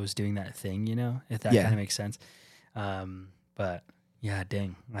while I was doing that thing, if that Yeah. kind of makes sense. But yeah,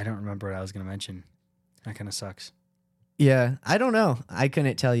 dang, I don't remember what I was gonna mention. That kind of sucks. Yeah, I don't know. I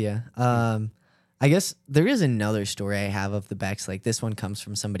couldn't tell you. I guess there is another story I have of the Becks. Like this one comes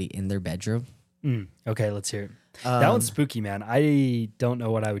from somebody in their bedroom. Okay, let's hear it. That one's spooky, man. I don't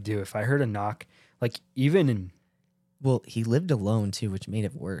know what I would do if I heard a knock. Like even in Well, he lived alone too, which made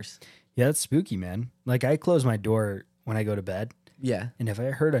it worse. yeah, that's spooky, man. Like I close my door when I go to bed, Yeah. and if I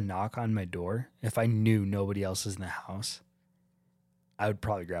heard a knock on my door, if I knew nobody else is in the house, I would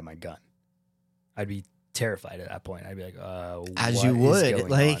probably grab my gun. I'd be terrified at that point. I'd be like, As what you is would, going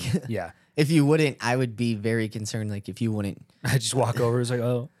like- on? Yeah. If you wouldn't, I would be very concerned. Like if you wouldn't I just walk over. It's like,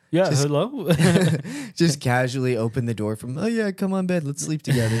 oh, yeah, Just- hello. just casually open the door from, oh yeah, come on bed, let's sleep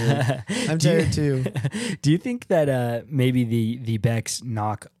together. I'm Do you- tired too. Do you think that maybe the Becks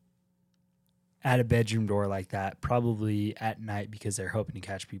knock at a bedroom door like that probably at night because they're hoping to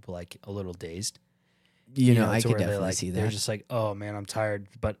catch people like a little dazed? You know, I to could where they're, definitely like, see They're that. just like, oh man, I'm tired,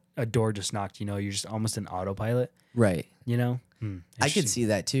 but a door just knocked. You're just almost an autopilot. Right. I could Interesting. see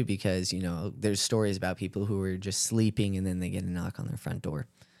that too because, there's stories about people who are just sleeping and then they get a knock on their front door,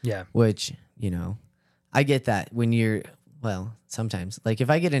 Yeah. which, I get that when sometimes. Like if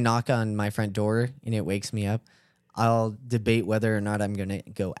I get a knock on my front door and it wakes me up, I'll debate whether or not I'm going to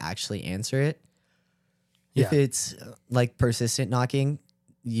go actually answer it. If Yeah. it's like persistent knocking,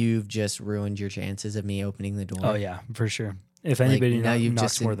 you've just ruined your chances of me opening the door. Oh yeah, for sure. If Like, anybody now you've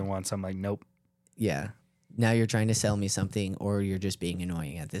knocks just more than once, I'm like, nope. Yeah. Now you're trying to sell me something or you're just being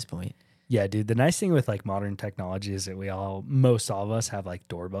annoying at this point. Yeah, dude. The nice thing with like modern technology is that most all of us have like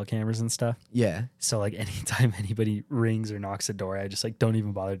doorbell cameras and stuff. Yeah. So like anytime anybody rings or knocks the door, I just like don't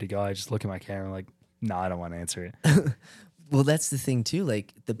even bother to go. I just look at my camera like, no, I don't want to answer it. Well, that's the thing too.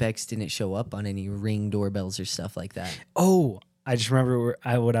 Like the Becks didn't show up on any Ring doorbells or stuff like that. Oh, I just remember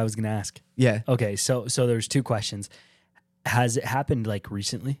what I was gonna ask. Yeah. Okay, so there's two questions. Has it happened like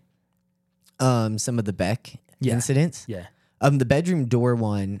recently? Some of the Beck Yeah. incidents. Yeah. The bedroom door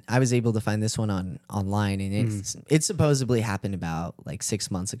one, I was able to find this one online, and it supposedly happened about like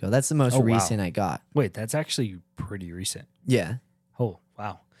 6 months ago. That's the most Oh, wow. recent I got. Wait, that's actually pretty recent. Yeah. Oh,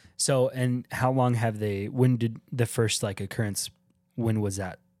 wow. So, and how long when did the first like occurrence, when was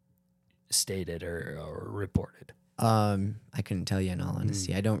that stated or reported? I couldn't tell you in all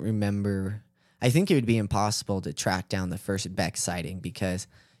honesty. I don't remember. I think it would be impossible to track down the first Beck sighting because,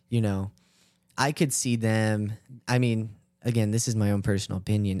 I could see them. I mean, again, this is my own personal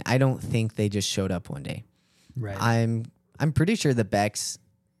opinion. I don't think they just showed up one day. Right. I'm pretty sure the Becks,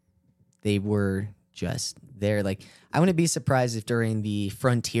 they were just there. Like, I wouldn't be surprised if during the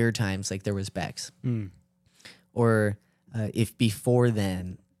frontier times, like there was Becks, or if before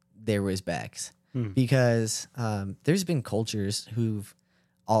then there was Becks, because there's been cultures who've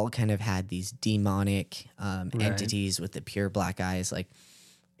all kind of had these demonic entities with the pure black eyes. Like,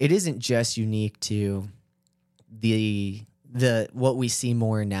 it isn't just unique to the what we see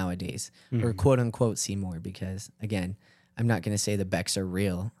more nowadays, or quote unquote see more, because again, I'm not going to say the Becks are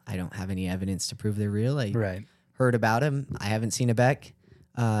real. I don't have any evidence to prove they're real. I Right. heard about him. I haven't seen a Beck.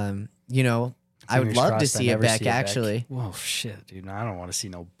 I would Fingers love to crossed I see a never Beck, actually. Whoa, shit, dude. I don't want to see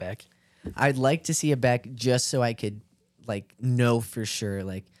no Beck. I'd like to see a Beck just so I could like know for sure.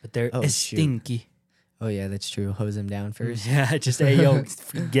 Like, But they're Oh, shoot. stinky. oh yeah, that's true. Hose him down first. Yeah, just hey yo,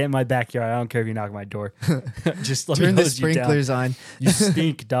 get in my backyard. I don't care if you knock my door. Just let Turn me the hose you down. sprinklers on. You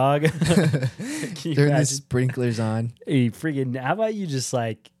stink, dog. Can you Turn the imagine? sprinklers on. Hey, freaking! How about you just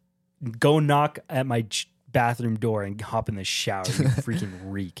like go knock at my bathroom door and hop in the shower? You freaking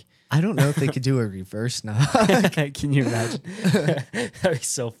reek. I don't know if they could do a reverse knock. Can you imagine? That'd be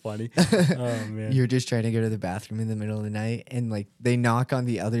so funny. Oh man. You're just trying to go to the bathroom in the middle of the night and like they knock on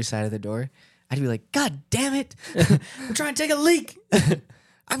the other side of the door. I'd be like, God damn it. I'm trying to take a leak.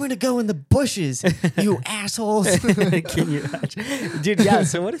 I'm going to go in the bushes, you assholes. Can you imagine? Dude, yeah.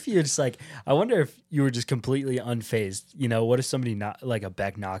 So what if you're just like, I wonder if you were just completely unfazed. You know, what if somebody not like a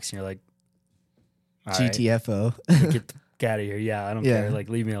Beck knocks and you're like, all right, GTFO. get the fuck out of here. Yeah, I don't Yeah. care. Like,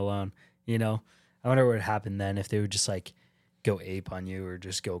 leave me alone. You know, I wonder what would happen then if they would just like go ape on you or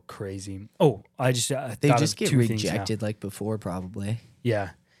just go crazy. Oh, I just They thought just of get two things now. rejected like before, probably. Yeah.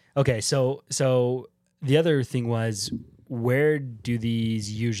 Okay. So the other thing was, where do these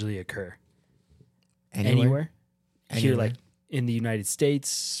usually occur? Anywhere? Here, like in the United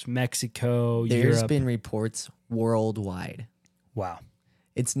States, Mexico, There's Europe. been reports worldwide. Wow.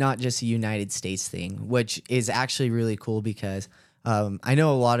 It's not just a United States thing, which is actually really cool because I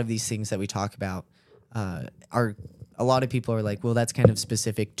know a lot of these things that we talk about are a lot of people are like, well, that's kind of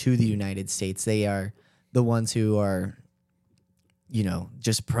specific to the United States. They are the ones who are, you know,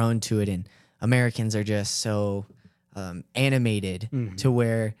 just prone to it. And Americans are just so animated to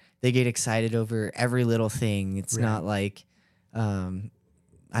where they get excited over every little thing. It's Right. not like,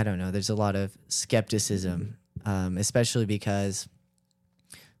 I don't know, there's a lot of skepticism, especially because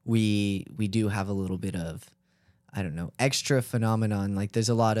we do have a little bit of, I don't know, extra phenomenon. Like there's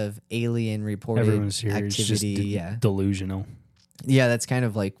a lot of alien reported Everyone's here is just activity. Yeah. delusional. Yeah, that's kind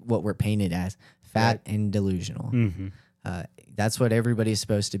of like what we're painted as, fat and delusional. Mm-hmm. That's what everybody's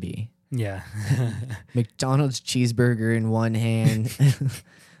supposed to be. Yeah. McDonald's cheeseburger in one hand,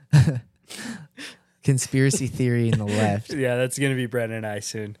 conspiracy theory in the left. Yeah, that's gonna be Brent and I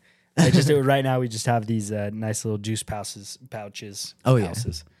soon. I just right now we just have these nice little juice pouches. Oh, yeah.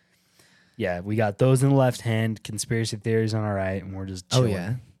 Pouches. Yeah, we got those in the left hand, conspiracy theories on our right, and we're just Oh chilling.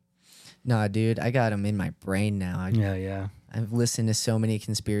 yeah. Nah, dude, I got them in my brain now. Yeah. I've listened to so many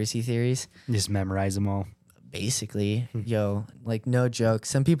conspiracy theories. Just memorize them all. Basically, yo, like no joke.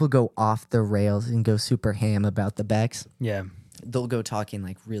 Some people go off the rails and go super ham about the Becks. Yeah. They'll go talking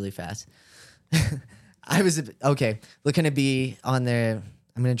like really fast. I was okay. Looking to be on there.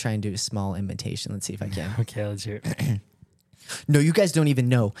 I'm gonna try and do a small imitation. Let's see if I can. Okay, let's hear it. No, you guys don't even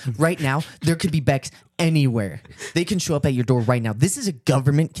know. Right now, there could be Becks anywhere. They can show up at your door right now. This is a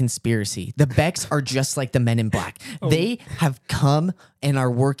government conspiracy. The Becks are just like the Men in Black. They have come and are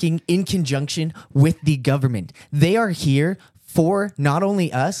working in conjunction with the government. They are here for not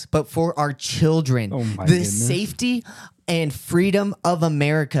only us, but for our children. Oh my the goodness. safety and freedom of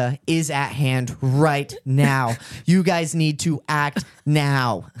America is at hand right now. You guys need to act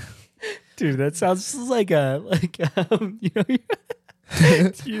now. Dude, that sounds like you know.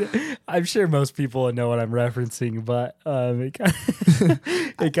 I'm sure most people know what I'm referencing, but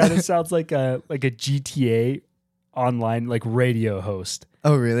it kind of sounds like a GTA online like radio host.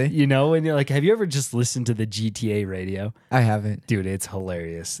 Oh, really? You know, and you're like, have you ever just listened to the GTA radio? I haven't. Dude, it's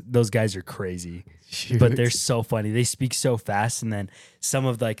hilarious. Those guys are crazy. Shoot. But they're so funny. They speak so fast, and then some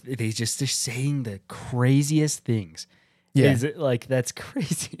of like they're saying the craziest things. Yeah. Is it like that's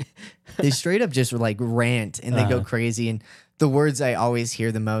crazy? They straight up just like rant and they go crazy. And the words I always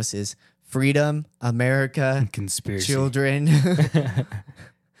hear the most is freedom, America, Conspiracy. children,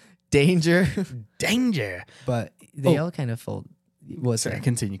 danger. Danger. But they Oh. all kind of fold. What's Sorry, that?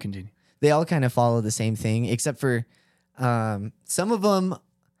 continue. They all kind of follow the same thing, except for some of them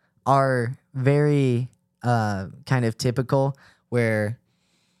are very kind of typical where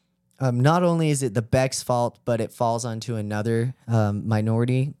not only is it the Beck's fault, but it falls onto another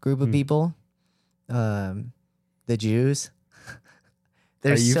minority group of people, the Jews.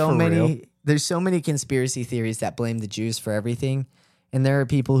 There's you so for many. real? There's so many conspiracy theories that blame the Jews for everything, and there are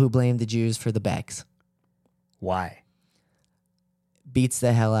people who blame the Jews for the Becks. Why? Beats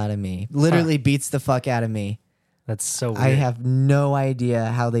the hell out of me. Literally beats the fuck out of me. That's so weird. I have no idea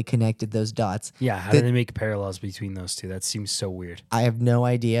how they connected those dots. Yeah, how do they make parallels between those two? That seems so weird. I have no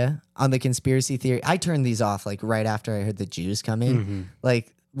idea. On the conspiracy theory, I turned these off like right after I heard the Jews come in.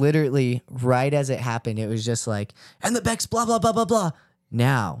 Like literally right as it happened, it was just like, and the Becks, blah, blah, blah, blah, blah.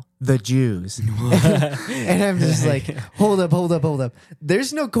 Now the Jews. And I'm just like, hold up.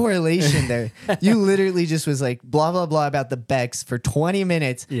 There's no correlation there. You literally just was like, blah, blah, blah about the Becks for 20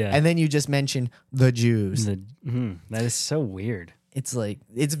 minutes. Yeah. And then you just mentioned the Jews. That is so weird. It's like,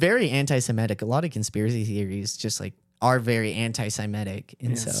 it's very anti-Semitic. A lot of conspiracy theories just like are very anti-Semitic.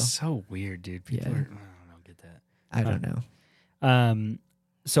 And It's so so weird, dude. People Yeah. are, I don't get that. I don't know.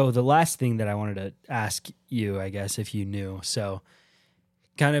 So the last thing that I wanted to ask you, I guess, if you knew, so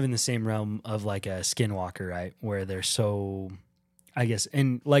kind of in the same realm of like a skinwalker, right? Where they're so I guess,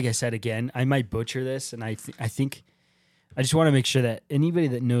 and like I said again, I might butcher this, and I think I just want to make sure that anybody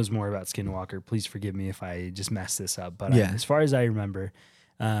that knows more about Skinwalker, please forgive me if I just mess this up. But Yeah. as far as I remember,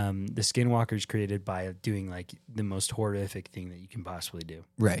 the Skinwalker is created by doing like the most horrific thing that you can possibly do.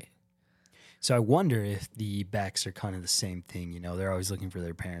 Right. So I wonder if the Becks are kind of the same thing. You know, they're always looking for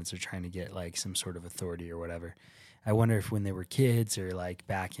their parents. They're trying to get like some sort of authority or whatever. I wonder if when they were kids or like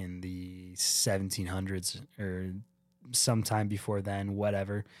back in the 1700s or sometime before then,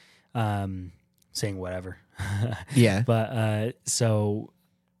 whatever, saying whatever. Yeah. But so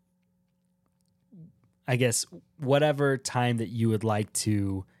I guess whatever time that you would like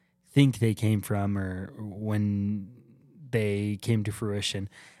to think they came from or when they came to fruition,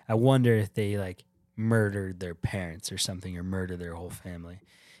 I wonder if they like murdered their parents or something or murdered their whole family.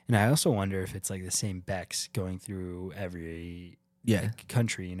 And I also wonder if it's like the same Becks going through every Yeah.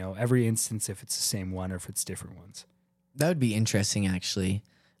 country, you know, every instance, if it's the same one or if it's different ones. That would be interesting, actually.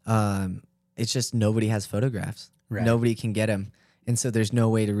 It's just nobody has photographs. Right. Nobody can get them. And so there's no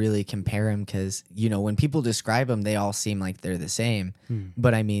way to really compare them because, you know, when people describe them, they all seem like they're the same.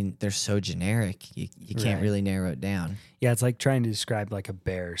 But I mean, they're so generic. You can't Right. really narrow it down. Yeah, it's like trying to describe like a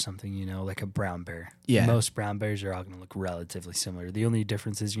bear or something, you know, like a brown bear. Yeah. Most brown bears are all going to look relatively similar. The only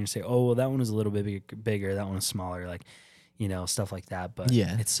difference is you're going to say, oh, well, that one is a little bit bigger, that one is smaller, like, you know, stuff like that. But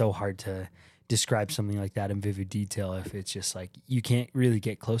Yeah. it's so hard to describe something like that in vivid detail if it's just like you can't really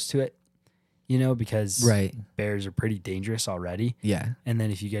get close to it, you know, because Right. bears are pretty dangerous already. Yeah. And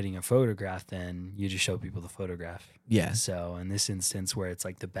then if you're getting a photograph, then you just show people the photograph. Yeah. So in this instance where it's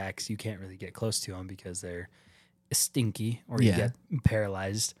like the Becks, you can't really get close to them because they're stinky or you Yeah. get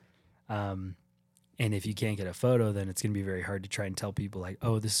paralyzed. And if you can't get a photo, then it's going to be very hard to try and tell people like,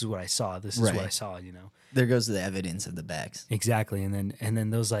 oh, this is what I saw. This is what Right. I saw, you know? There goes the evidence of the Becks. Exactly. And then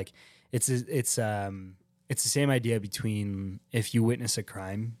those like, it's the same idea between if you witness a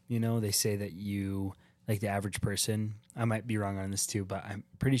crime, you know, they say that you, like the average person, I might be wrong on this too, but I'm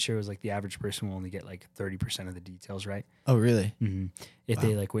pretty sure it was like the average person will only get like 30% of the details, right? Oh, really? Mm-hmm. If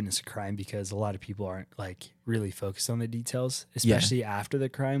they like witness a crime, because a lot of people aren't like really focused on the details, especially after the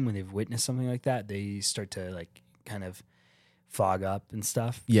crime. When they've witnessed something like that, they start to like kind of fog up and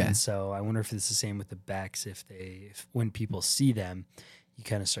stuff. Yeah. And so I wonder if it's the same with the Becks. If when people see them, you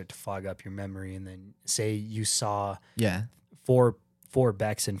kind of start to fog up your memory, and then say you saw Yeah. four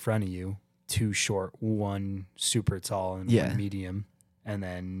Becks in front of you, 2 short, 1 super tall, and Yeah. 1 medium. And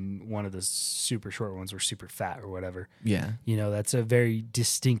then one of the super short ones were super fat or whatever. Yeah. You know, that's a very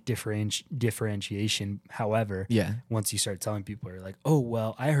distinct differentiation. However, Yeah. once you start telling people, are like, oh,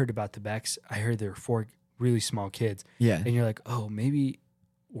 well, I heard about the Becks. I heard there were 4 really small kids. Yeah. And you're like, oh, maybe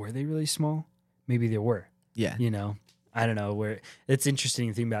were they really small? Maybe they were. Yeah. You know, I don't know. Where it's interesting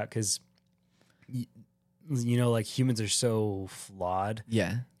to think about because, you know, like humans are so flawed.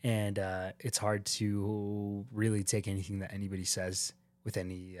 Yeah. And it's hard to really take anything that anybody says with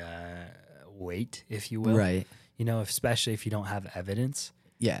any weight, if you will. Right. You know, especially if you don't have evidence.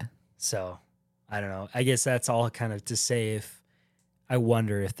 Yeah. So I don't know. I guess that's all kind of to say if I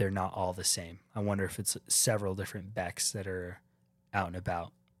wonder if they're not all the same. I wonder if it's several different Becks that are out and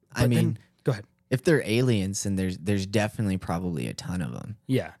about. I mean, go ahead. if they're aliens, then there's definitely probably a ton of them.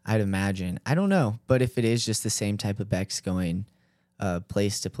 Yeah. I'd imagine. I don't know, but if it is just the same type of Becks going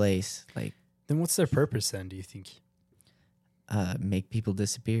place to place, like Then what's their purpose then, do you think? make people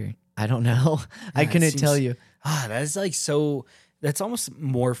disappear. I don't know. I Yeah, it couldn't tell seems- you. That's like so. That's almost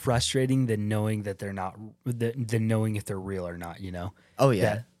more frustrating than knowing that they're not. Than knowing if they're real or not. You know. Oh yeah.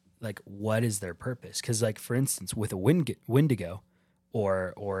 That, like, what is their purpose? Because, like, for instance, with a Wendigo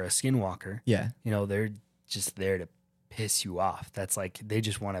or a Skinwalker, Yeah. you know, they're just there to piss you off. That's like they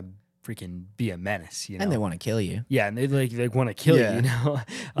just want to freaking be a menace. You know. And they want to kill you. yeah, and they want to kill Yeah. you. You know.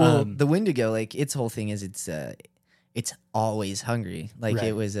 Well, the Wendigo, like its whole thing is it's always hungry. Like Right.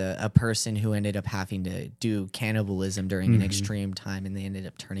 it was a person who ended up having to do cannibalism during an Mhm. extreme time, and they ended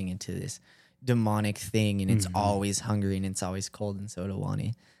up turning into this demonic thing, and it's Mhm. always hungry and it's always cold, and so it'll want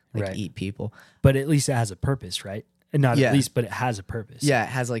to like Right. eat people. but at least it has a purpose, right? And not Yeah. at least, but it has a purpose. Yeah, it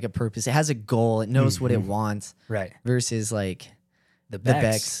has like a purpose. It has a goal. It knows what it Mhm. wants. Right. Versus like The the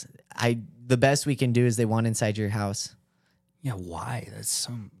Becks. Becks. The best we can do is they want inside your house. Yeah, why? That's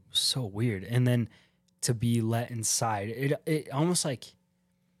so weird. And then to be let inside, it almost like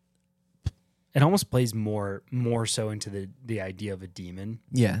it almost plays more so into the idea of a demon.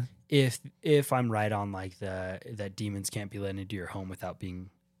 Yeah. If I'm right on like that demons can't be let into your home without being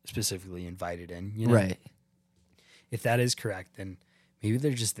specifically invited in, you know? Right. If that is correct, then maybe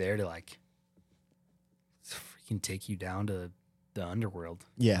they're just there to like freaking take you down to the underworld.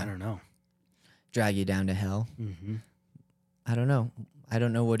 Yeah. I don't know. Drag you down to hell. Mm-hmm. I don't know. I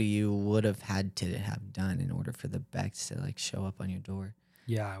don't know what you would have had to have done in order for the Becks to like show up on your door.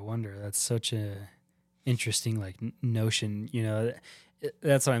 Yeah, I wonder. That's such a interesting like notion.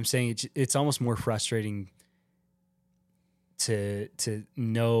 That's what I'm saying. It's almost more frustrating to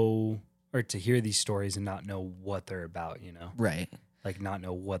know or to hear these stories and not know what they're about. Right. Like not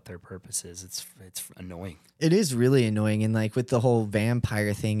know what their purpose is. It's annoying. It is really annoying, and like with the whole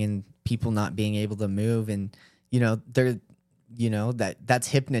vampire thing and people not being able to move, and they're that's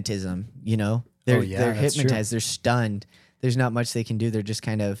hypnotism. They're that's true. hypnotized. They're stunned. There's not much they can do. They're just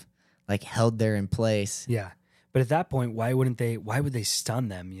kind of like held there in place. Yeah. But at that point, why would they stun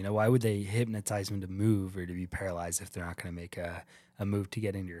them? Why would they hypnotize them to move or to be paralyzed if they're not going to make a move to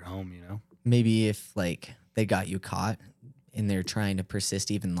get into your home, Maybe if like they got you caught and they're trying to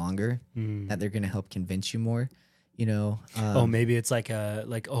persist even longer, that they're going to help convince you more, maybe it's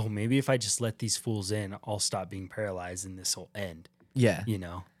maybe if I just let these fools in, I'll stop being paralyzed and this will end. Yeah.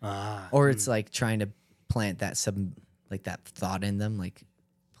 Or it's like trying to plant that that thought in them, like,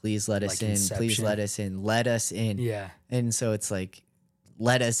 please let us Like in, Inception. please let us in. Yeah. And so it's like,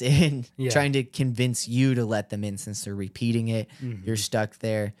 let us in, Yeah. trying to convince you to let them in since they're repeating it. You're stuck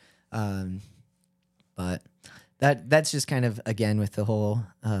there. But that's just kind of, again, with the whole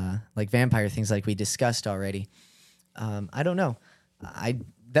like vampire things like we discussed already. I don't know.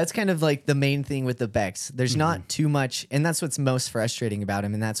 That's kind of like the main thing with the Becks. There's not too much, and that's what's most frustrating about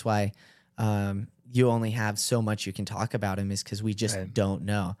him, and that's why you only have so much you can talk about him, is because we just don't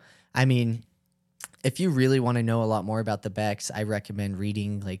know. I mean, if you really want to know a lot more about the Becks, I recommend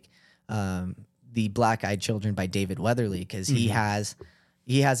reading like the Black Eyed Children by David Weatherly, because he has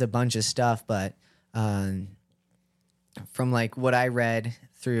a bunch of stuff, but from like what I read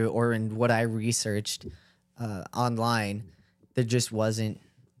through or in what I researched online, there wasn't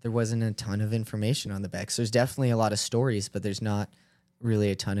a ton of information on the Becks. There's definitely a lot of stories, but there's not really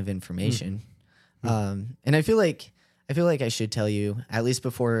a ton of information. And I feel like I should tell you, at least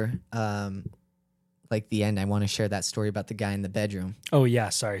before like the end, I want to share that story about the guy in the bedroom. Oh yeah,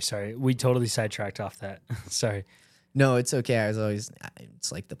 sorry. We totally sidetracked off that. Sorry. No, it's okay.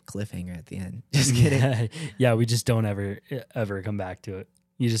 It's like the cliffhanger at the end. Just kidding. Yeah, we just don't ever come back to it.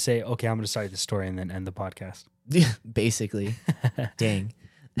 You just say, okay, I'm going to start the story and then end the podcast. Basically. Dang.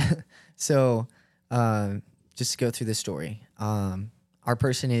 So, just to go through the story. Our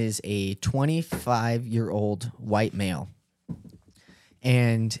person is a 25-year-old white male.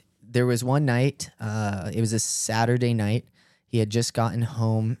 And there was one night, it was a Saturday night. He had just gotten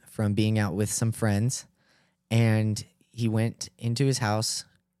home from being out with some friends. And he went into his house,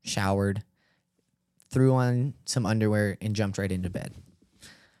 showered, threw on some underwear, and jumped right into bed.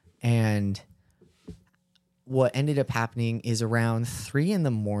 And what ended up happening is around 3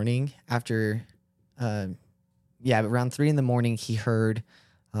 a.m. around 3 a.m, he heard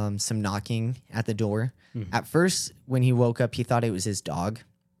some knocking at the door. At first, when he woke up, he thought it was his dog.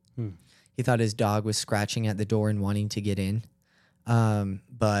 He thought his dog was scratching at the door and wanting to get in.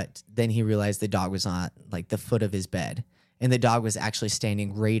 But then he realized the dog was on like the foot of his bed, and the dog was actually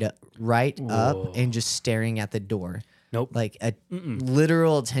standing right up and just staring at the door. Nope. Like a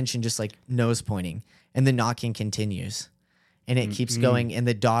literal attention, just like nose pointing, and the knocking continues, and it keeps going, and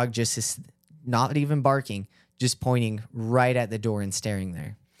the dog just is not even barking, just pointing right at the door and staring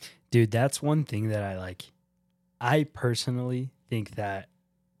there. Dude, that's one thing that I like. I personally think that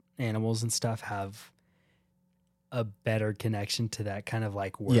animals and stuff have a better connection to that kind of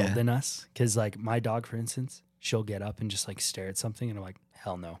like world than us. Cause like my dog, for instance, she'll get up and just like stare at something and I'm like,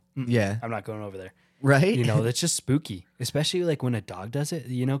 hell no. Yeah. I'm not going over there. Right. That's just spooky, especially like when a dog does it,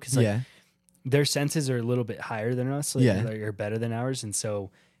 cause like their senses are a little bit higher than us, like, or better than ours. And so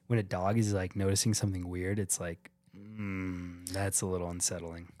when a dog is like noticing something weird, it's like, that's a little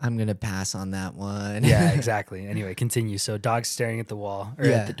unsettling. I'm going to pass on that one. Yeah, exactly. Anyway, continue. So dog's staring at the wall or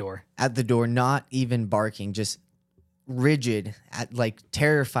at the door. At the door, not even barking, just rigid, like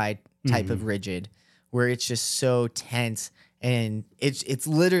terrified type of rigid, where it's just so tense, and it's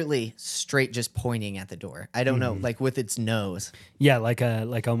literally straight just pointing at the door. I don't know, like with its nose. Yeah, like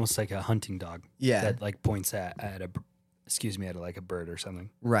almost like a hunting dog. Yeah. That like points at like a bird or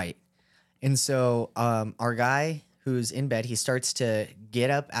something. Right. And so our guy who's in bed, he starts to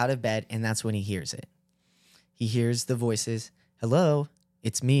get up out of bed, and that's when he hears it. He hears the voices. Hello,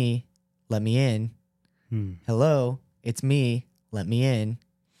 it's me. Let me in. Hello, it's me. Let me in.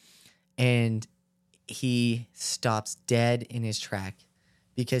 And he stops dead in his track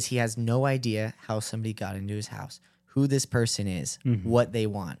because he has no idea how somebody got into his house, who this person is, what they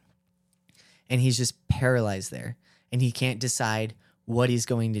want. And he's just paralyzed there, and he can't decide what he's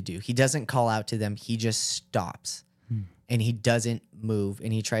going to do. He doesn't call out to them. He just stops. and he doesn't move,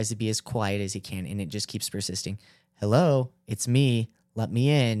 and he tries to be as quiet as he can, and it just keeps persisting. Hello, it's me. Let me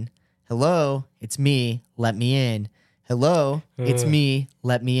in. Hello, it's me. Let me in. Hello, it's me.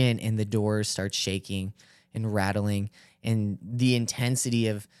 Let me in. And the door starts shaking and rattling, and the intensity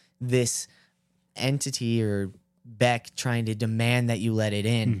of this entity or Beck trying to demand that you let it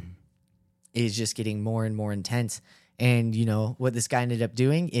in is just getting more and more intense. And you know what this guy ended up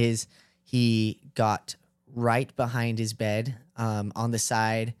doing is he got right behind his bed on the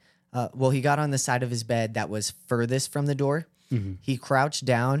side. He got on the side of his bed that was furthest from the door. He crouched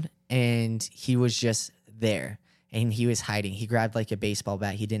down and he was just there, and he was hiding. He grabbed like a baseball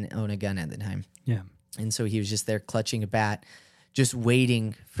bat. He didn't own a gun at the time. Yeah. And so he was just there clutching a bat, just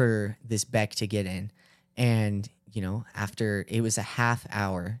waiting for this Beck to get in. And, you know, after it was a half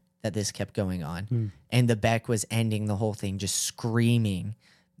hour that this kept going on, and the Beck was ending the whole thing, just screaming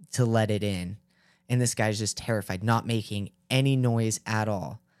to let it in. And this guy's just terrified, not making any noise at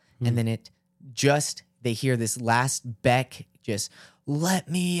all. And then they hear this last Beck just, let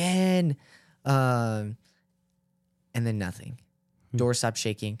me in. And then nothing. Door stopped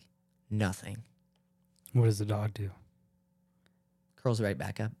shaking. Nothing. What does the dog do? Curls right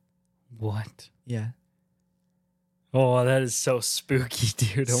back up. What? Yeah. Oh, that is so spooky,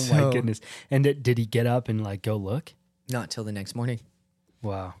 dude. Oh my goodness. And did he get up and like go look? Not till the next morning.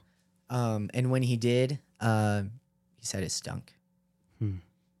 Wow. And when he did, he said it stunk.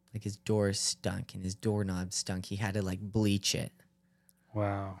 Like his door stunk and his doorknob stunk. He had to like bleach it.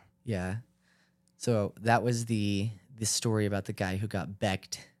 Wow. Yeah. So that was the story about the guy who got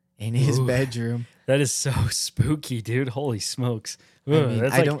becked in his bedroom. That is so spooky, dude. Holy smokes. I mean,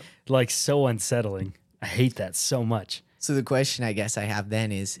 that's like so unsettling. I hate that so much. So the question I guess I have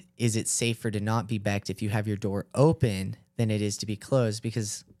then is it safer to not be becked if you have your door open than it is to be closed?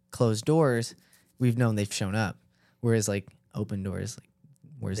 Because closed doors, we've known they've shown up. Whereas like open doors, like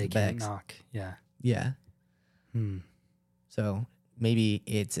where's They the can't becks? knock. Yeah. Yeah. So maybe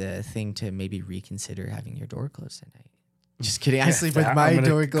it's a thing to maybe reconsider having your door closed at night. Just kidding. I sleep with my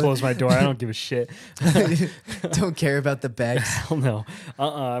door closed. Close my door. I don't give a shit. Don't care about the becks. Hell no.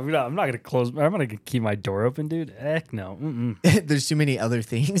 I'm not gonna close. I'm not gonna keep my door open, dude. Heck no. There's too many other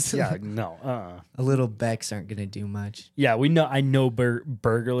things. Yeah. No. A little becks aren't gonna do much. Yeah, we know. I know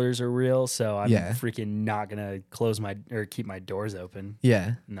burglars are real, so I'm Yeah. freaking not gonna keep my doors open.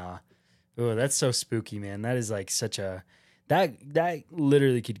 Yeah. Nah. Oh, that's so spooky, man. That is like such a that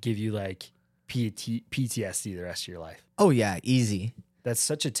literally could give you like PTSD the rest of your life. Oh yeah, easy. That's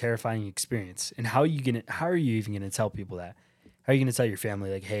such a terrifying experience. And how are you even gonna tell people that? How are you gonna tell your family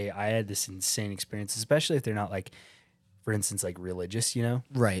like, hey, I had this insane experience, especially if they're not like, for instance, like religious, you know?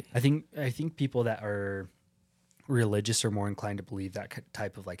 Right. I think people that are religious are more inclined to believe that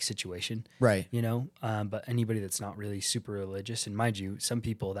type of like situation, Right. you know? But anybody that's not really super religious, and mind you, some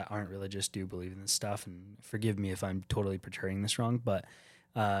people that aren't religious do believe in this stuff, and forgive me if I'm totally portraying this wrong, but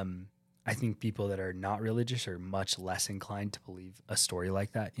I think people that are not religious are much less inclined to believe a story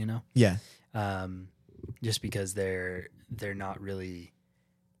like that, you know? Yeah. Just because they're not really,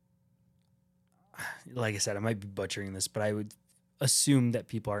 like I said, I might be butchering this, but I would assume that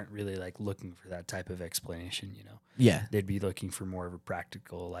people aren't really like looking for that type of explanation, you know? Yeah. They'd be looking for more of a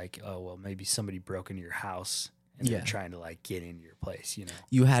practical, like, oh, well, maybe somebody broke into your house and they're trying to like get into your place, you know?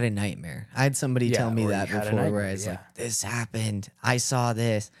 You had a nightmare. I had somebody tell me or that you had a before where nightmare, I was yeah. like, this happened. I saw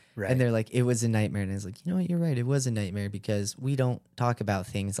this. Right. And they're like, it was a nightmare. And I was like, you know what? You're right. It was a nightmare because we don't talk about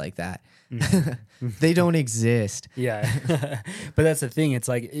things like that. They don't exist. Yeah. But that's the thing. It's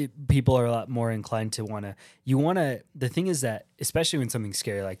like people are a lot more inclined to the thing is that, especially when something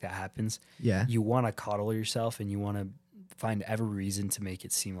scary like that happens, Yeah. you want to coddle yourself and you want to find every reason to make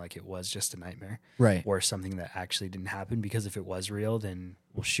it seem like it was just a nightmare. Right. Or something that actually didn't happen, because if it was real, then,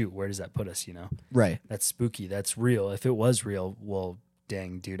 well, shoot, where does that put us, you know? Right. That's spooky. That's real. If it was real, well,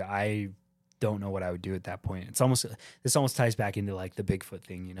 dang, dude, I don't know what I would do at that point. This almost ties back into like the Bigfoot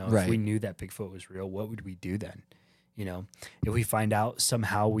thing, you know? Right. If we knew that Bigfoot was real, what would we do then? You know, if we find out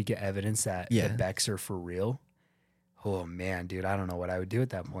somehow we get evidence that the Becks are for real, oh man, dude, I don't know what I would do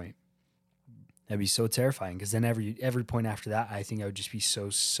at that point. That'd be so terrifying, because then every point after that, I think I would just be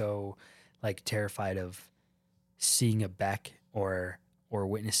so like terrified of seeing a Beck or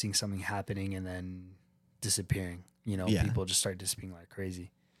witnessing something happening and then disappearing. You know, people just start disappearing like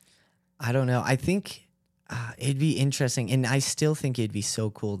crazy. I don't know. I think it'd be interesting, and I still think it'd be so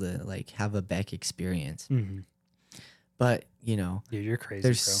cool to like have a Beck experience. Mm-hmm. But you know, Dude, you're crazy.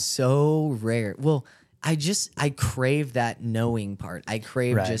 they're bro. so rare. Well, I crave that knowing part. I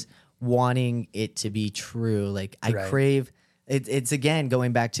crave just wanting it to be true. Like I crave it's again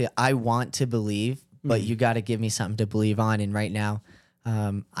going back to I want to believe, but you got to give me something to believe on. And right now,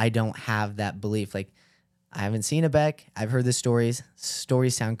 I don't have that belief. Like, I haven't seen a Beck. I've heard the stories.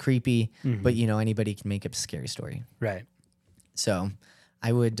 Stories sound creepy, but anybody can make up a scary story. Right. So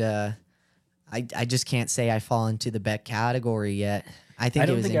I would, I just can't say I fall into the Beck category yet. I think I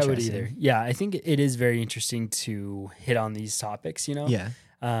don't it was think I would interesting. either. Yeah, I think it is very interesting to hit on these topics, you know? Yeah.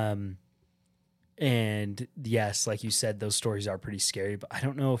 And yes, like you said, those stories are pretty scary, but I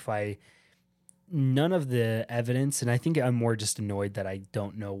don't know if none of the evidence, and I think I'm more just annoyed that I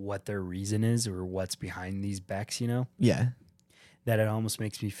don't know what their reason is or what's behind these Becks, you know? Yeah. That it almost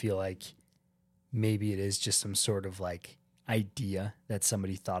makes me feel like maybe it is just some sort of like idea that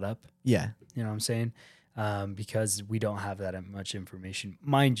somebody thought up. Yeah. You know what I'm saying? Because we don't have that much information.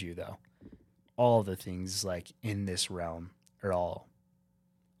 Mind you, though, all the things like in this realm are all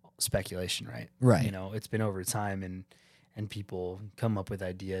speculation, right? Right. You know, it's been over time and people come up with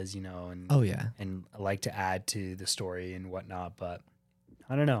ideas, you know, and Oh, yeah. and like to add to the story and whatnot. But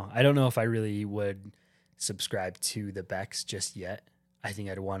I don't know. I don't know if I really would subscribe to the Becks just yet. I think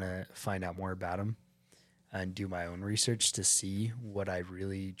I'd want to find out more about them and do my own research to see what I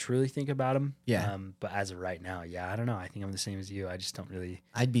really truly think about them. Yeah. But as of right now, yeah, I don't know. I think I'm the same as you. I just don't really.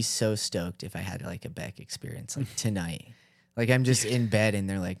 I'd be so stoked if I had like a Beck experience like tonight. Like I'm just in bed and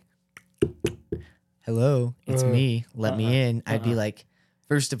they're like, hello, it's me. Let me in. I'd be like,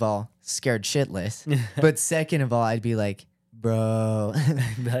 first of all, scared shitless. But second of all, I'd be like, bro,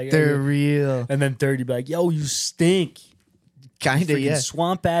 they're real. And then third, you'd be like, yo, you stink. Kind of, yeah.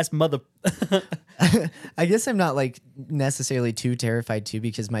 Swamp ass mother. I guess I'm not like necessarily too terrified too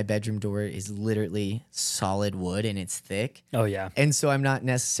because my bedroom door is literally solid wood and it's thick. Oh, yeah. And so I'm not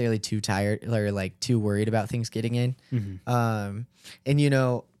necessarily too tired or like too worried about things getting in. And you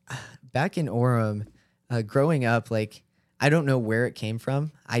know, back in Orem, growing up, like I don't know where it came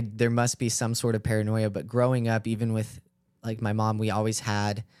from. There must be some sort of paranoia, but growing up, even with like my mom, we always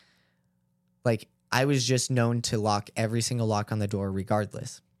had like I was just known to lock every single lock on the door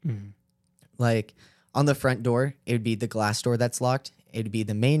regardless. Like on the front door, it would be the glass door that's locked. It would be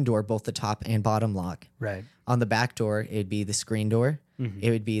the main door, both the top and bottom lock. Right. On the back door, it would be the screen door.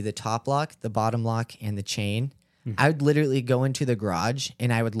 It would be the top lock, the bottom lock, and the chain. I would literally go into the garage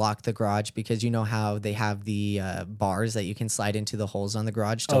and I would lock the garage because you know how they have the bars that you can slide into the holes on the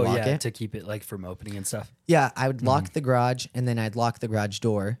garage to lock it? To keep it like from opening and stuff. Yeah, I would lock the garage and then I'd lock the garage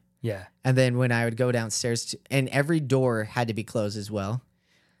door. Yeah. And then when I would go downstairs, and every door had to be closed as well.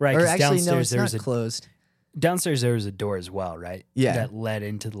 Right. Or 'cause actually, no, downstairs it's there not was closed. downstairs there was a door as well, right? Yeah. That led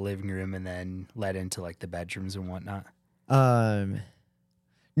into the living room and then led into like the bedrooms and whatnot.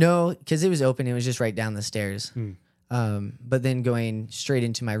 No, because it was open. It was just right down the stairs. But then going straight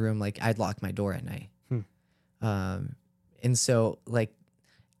into my room, like I'd lock my door at night. And so like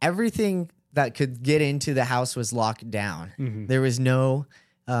everything that could get into the house was locked down. There was no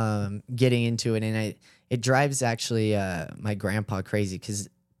getting into it, and it drives actually my grandpa crazy because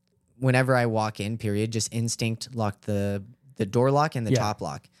whenever I walk in, just instinct lock the door lock and the top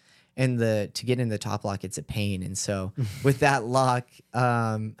lock. And to get in the top lock, it's a pain. And so with that lock,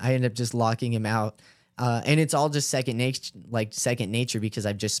 I end up just locking him out. And it's all just second nature because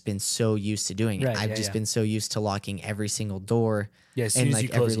I've just been so used to doing it. Right, I've just been so used to locking every single door. Yeah, as soon as like you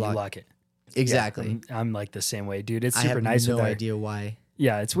close every it, you lock it. Exactly. Yeah, I'm like the same way, dude. It's I super have nice. no with our- idea why.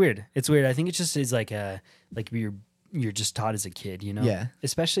 Yeah, it's weird. It's weird. I think it just is like you're just taught as a kid, you know? Yeah.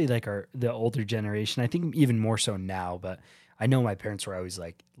 Especially like the older generation. I think even more so now, but I know my parents were always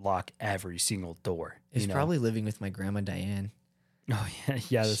like lock every single door. It's you know? probably living with my grandma Diane. Oh yeah,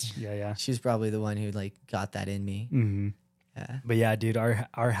 yeah. She's probably the one who like got that in me. Yeah. But yeah, dude,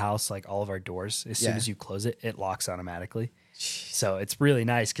 our house, like all of our doors, as soon Yeah. as you close it, it locks automatically. So it's really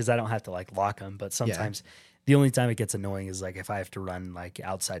nice because I don't have to like lock them. But sometimes the only time it gets annoying is like if I have to run like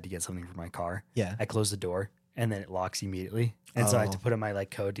outside to get something for my car. Yeah. I close the door and then it locks immediately, and so I have to put in my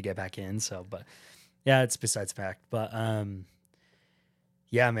like code to get back in. So, but yeah, it's besides the fact. But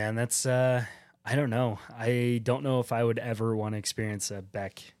yeah, man, that's I don't know. I don't know if I would ever want to experience a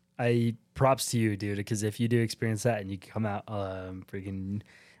Beck. Props to you, dude, because if you do experience that and you come out freaking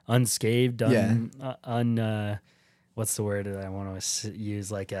unscathed, what's the word that I want to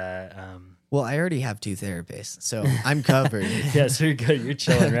use? Like a Well, I already have 2 therapists, so I'm covered. yeah, so you're good. You're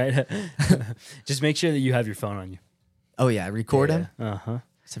chilling, right? Just make sure that you have your phone on you. Oh yeah, record them.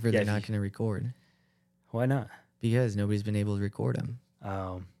 Except for they're Yeah, not going to record Why not? because nobody's been able to record them.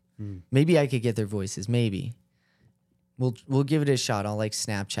 Hmm. Maybe I could get their voices. Maybe we'll give it a shot. I'll like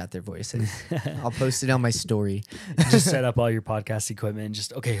Snapchat their voices. I'll post it on my story. Just set up all your podcast equipment and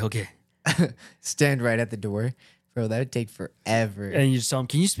just okay. Stand right at the door, bro. That would take forever. And you just tell them,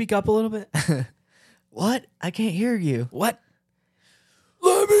 can you speak up a little bit? What? I can't hear you. What?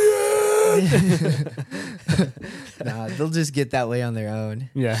 Let me in. Nah, they'll just get that way on their own.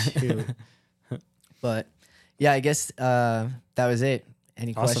 Yeah. Shoot. But yeah, I guess that was it.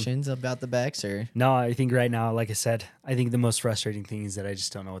 Any Awesome. questions about the Becks or? No, I think right now, like I said, I think the most frustrating thing is that I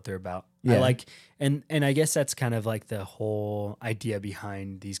just don't know what they're about. Yeah. I like, and I guess that's kind of like the whole idea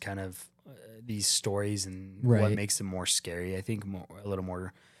behind these kind of these stories and what Right. makes them more scary. I think a little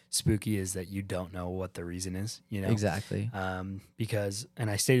more spooky is that you don't know what the reason is. You know, Exactly. because, and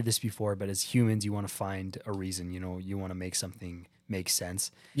I stated this before, but as humans, you want to find a reason. You know, you want to make something make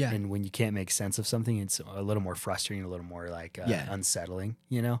sense. Yeah. And when you can't make sense of something, it's a little more frustrating, a little more like unsettling,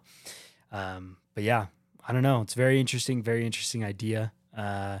 you know? But yeah, I don't know. It's very interesting idea.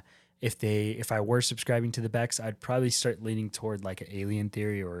 If I were subscribing to the Becks, I'd probably start leaning toward like an alien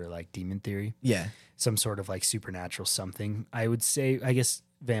theory or like demon theory, Yeah. some sort of like supernatural something. I would say, I guess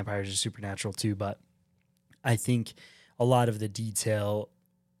vampires are supernatural too, but I think a lot of the detail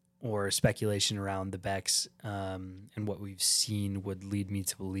or speculation around the Becks and what we've seen would lead me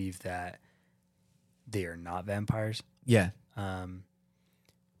to believe that they are not vampires. Yeah.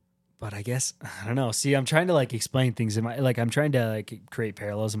 But I guess, I don't know. See, I'm trying to like explain things in my, like I'm trying to like create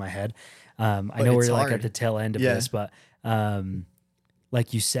parallels in my head. I know it's we're like hard. at the tail end of Yeah. this, but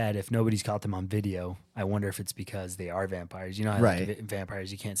like you said, if nobody's caught them on video, I wonder if it's because they are vampires. You know, how Right. like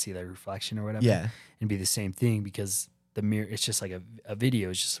vampires, you can't see their reflection or whatever. Yeah. And be the same thing because the mirror, it's just like a video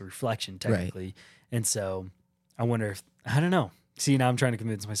is just a reflection technically. And so I wonder if, I don't know. See, now I'm trying to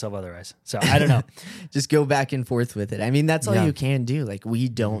convince myself otherwise. So I don't know. Just go back and forth with it. I mean, that's all Yeah. you can do. Like we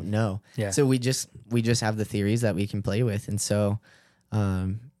don't know. Yeah. So we just have the theories that we can play with. And so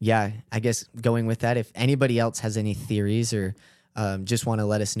yeah, I guess going with that, if anybody else has any theories or just want to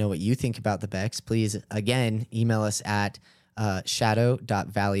let us know what you think about the Becks, please again email us at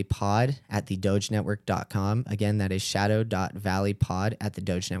shadow.valleypod@thedogenetwork.com. Again, that is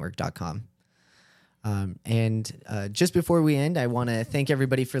shadow.valleypod@thedogenetwork.com. And just before we end, I want to thank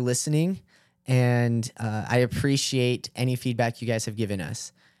everybody for listening, and I appreciate any feedback you guys have given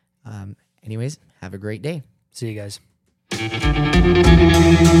us. Anyways, have a great day. See you guys.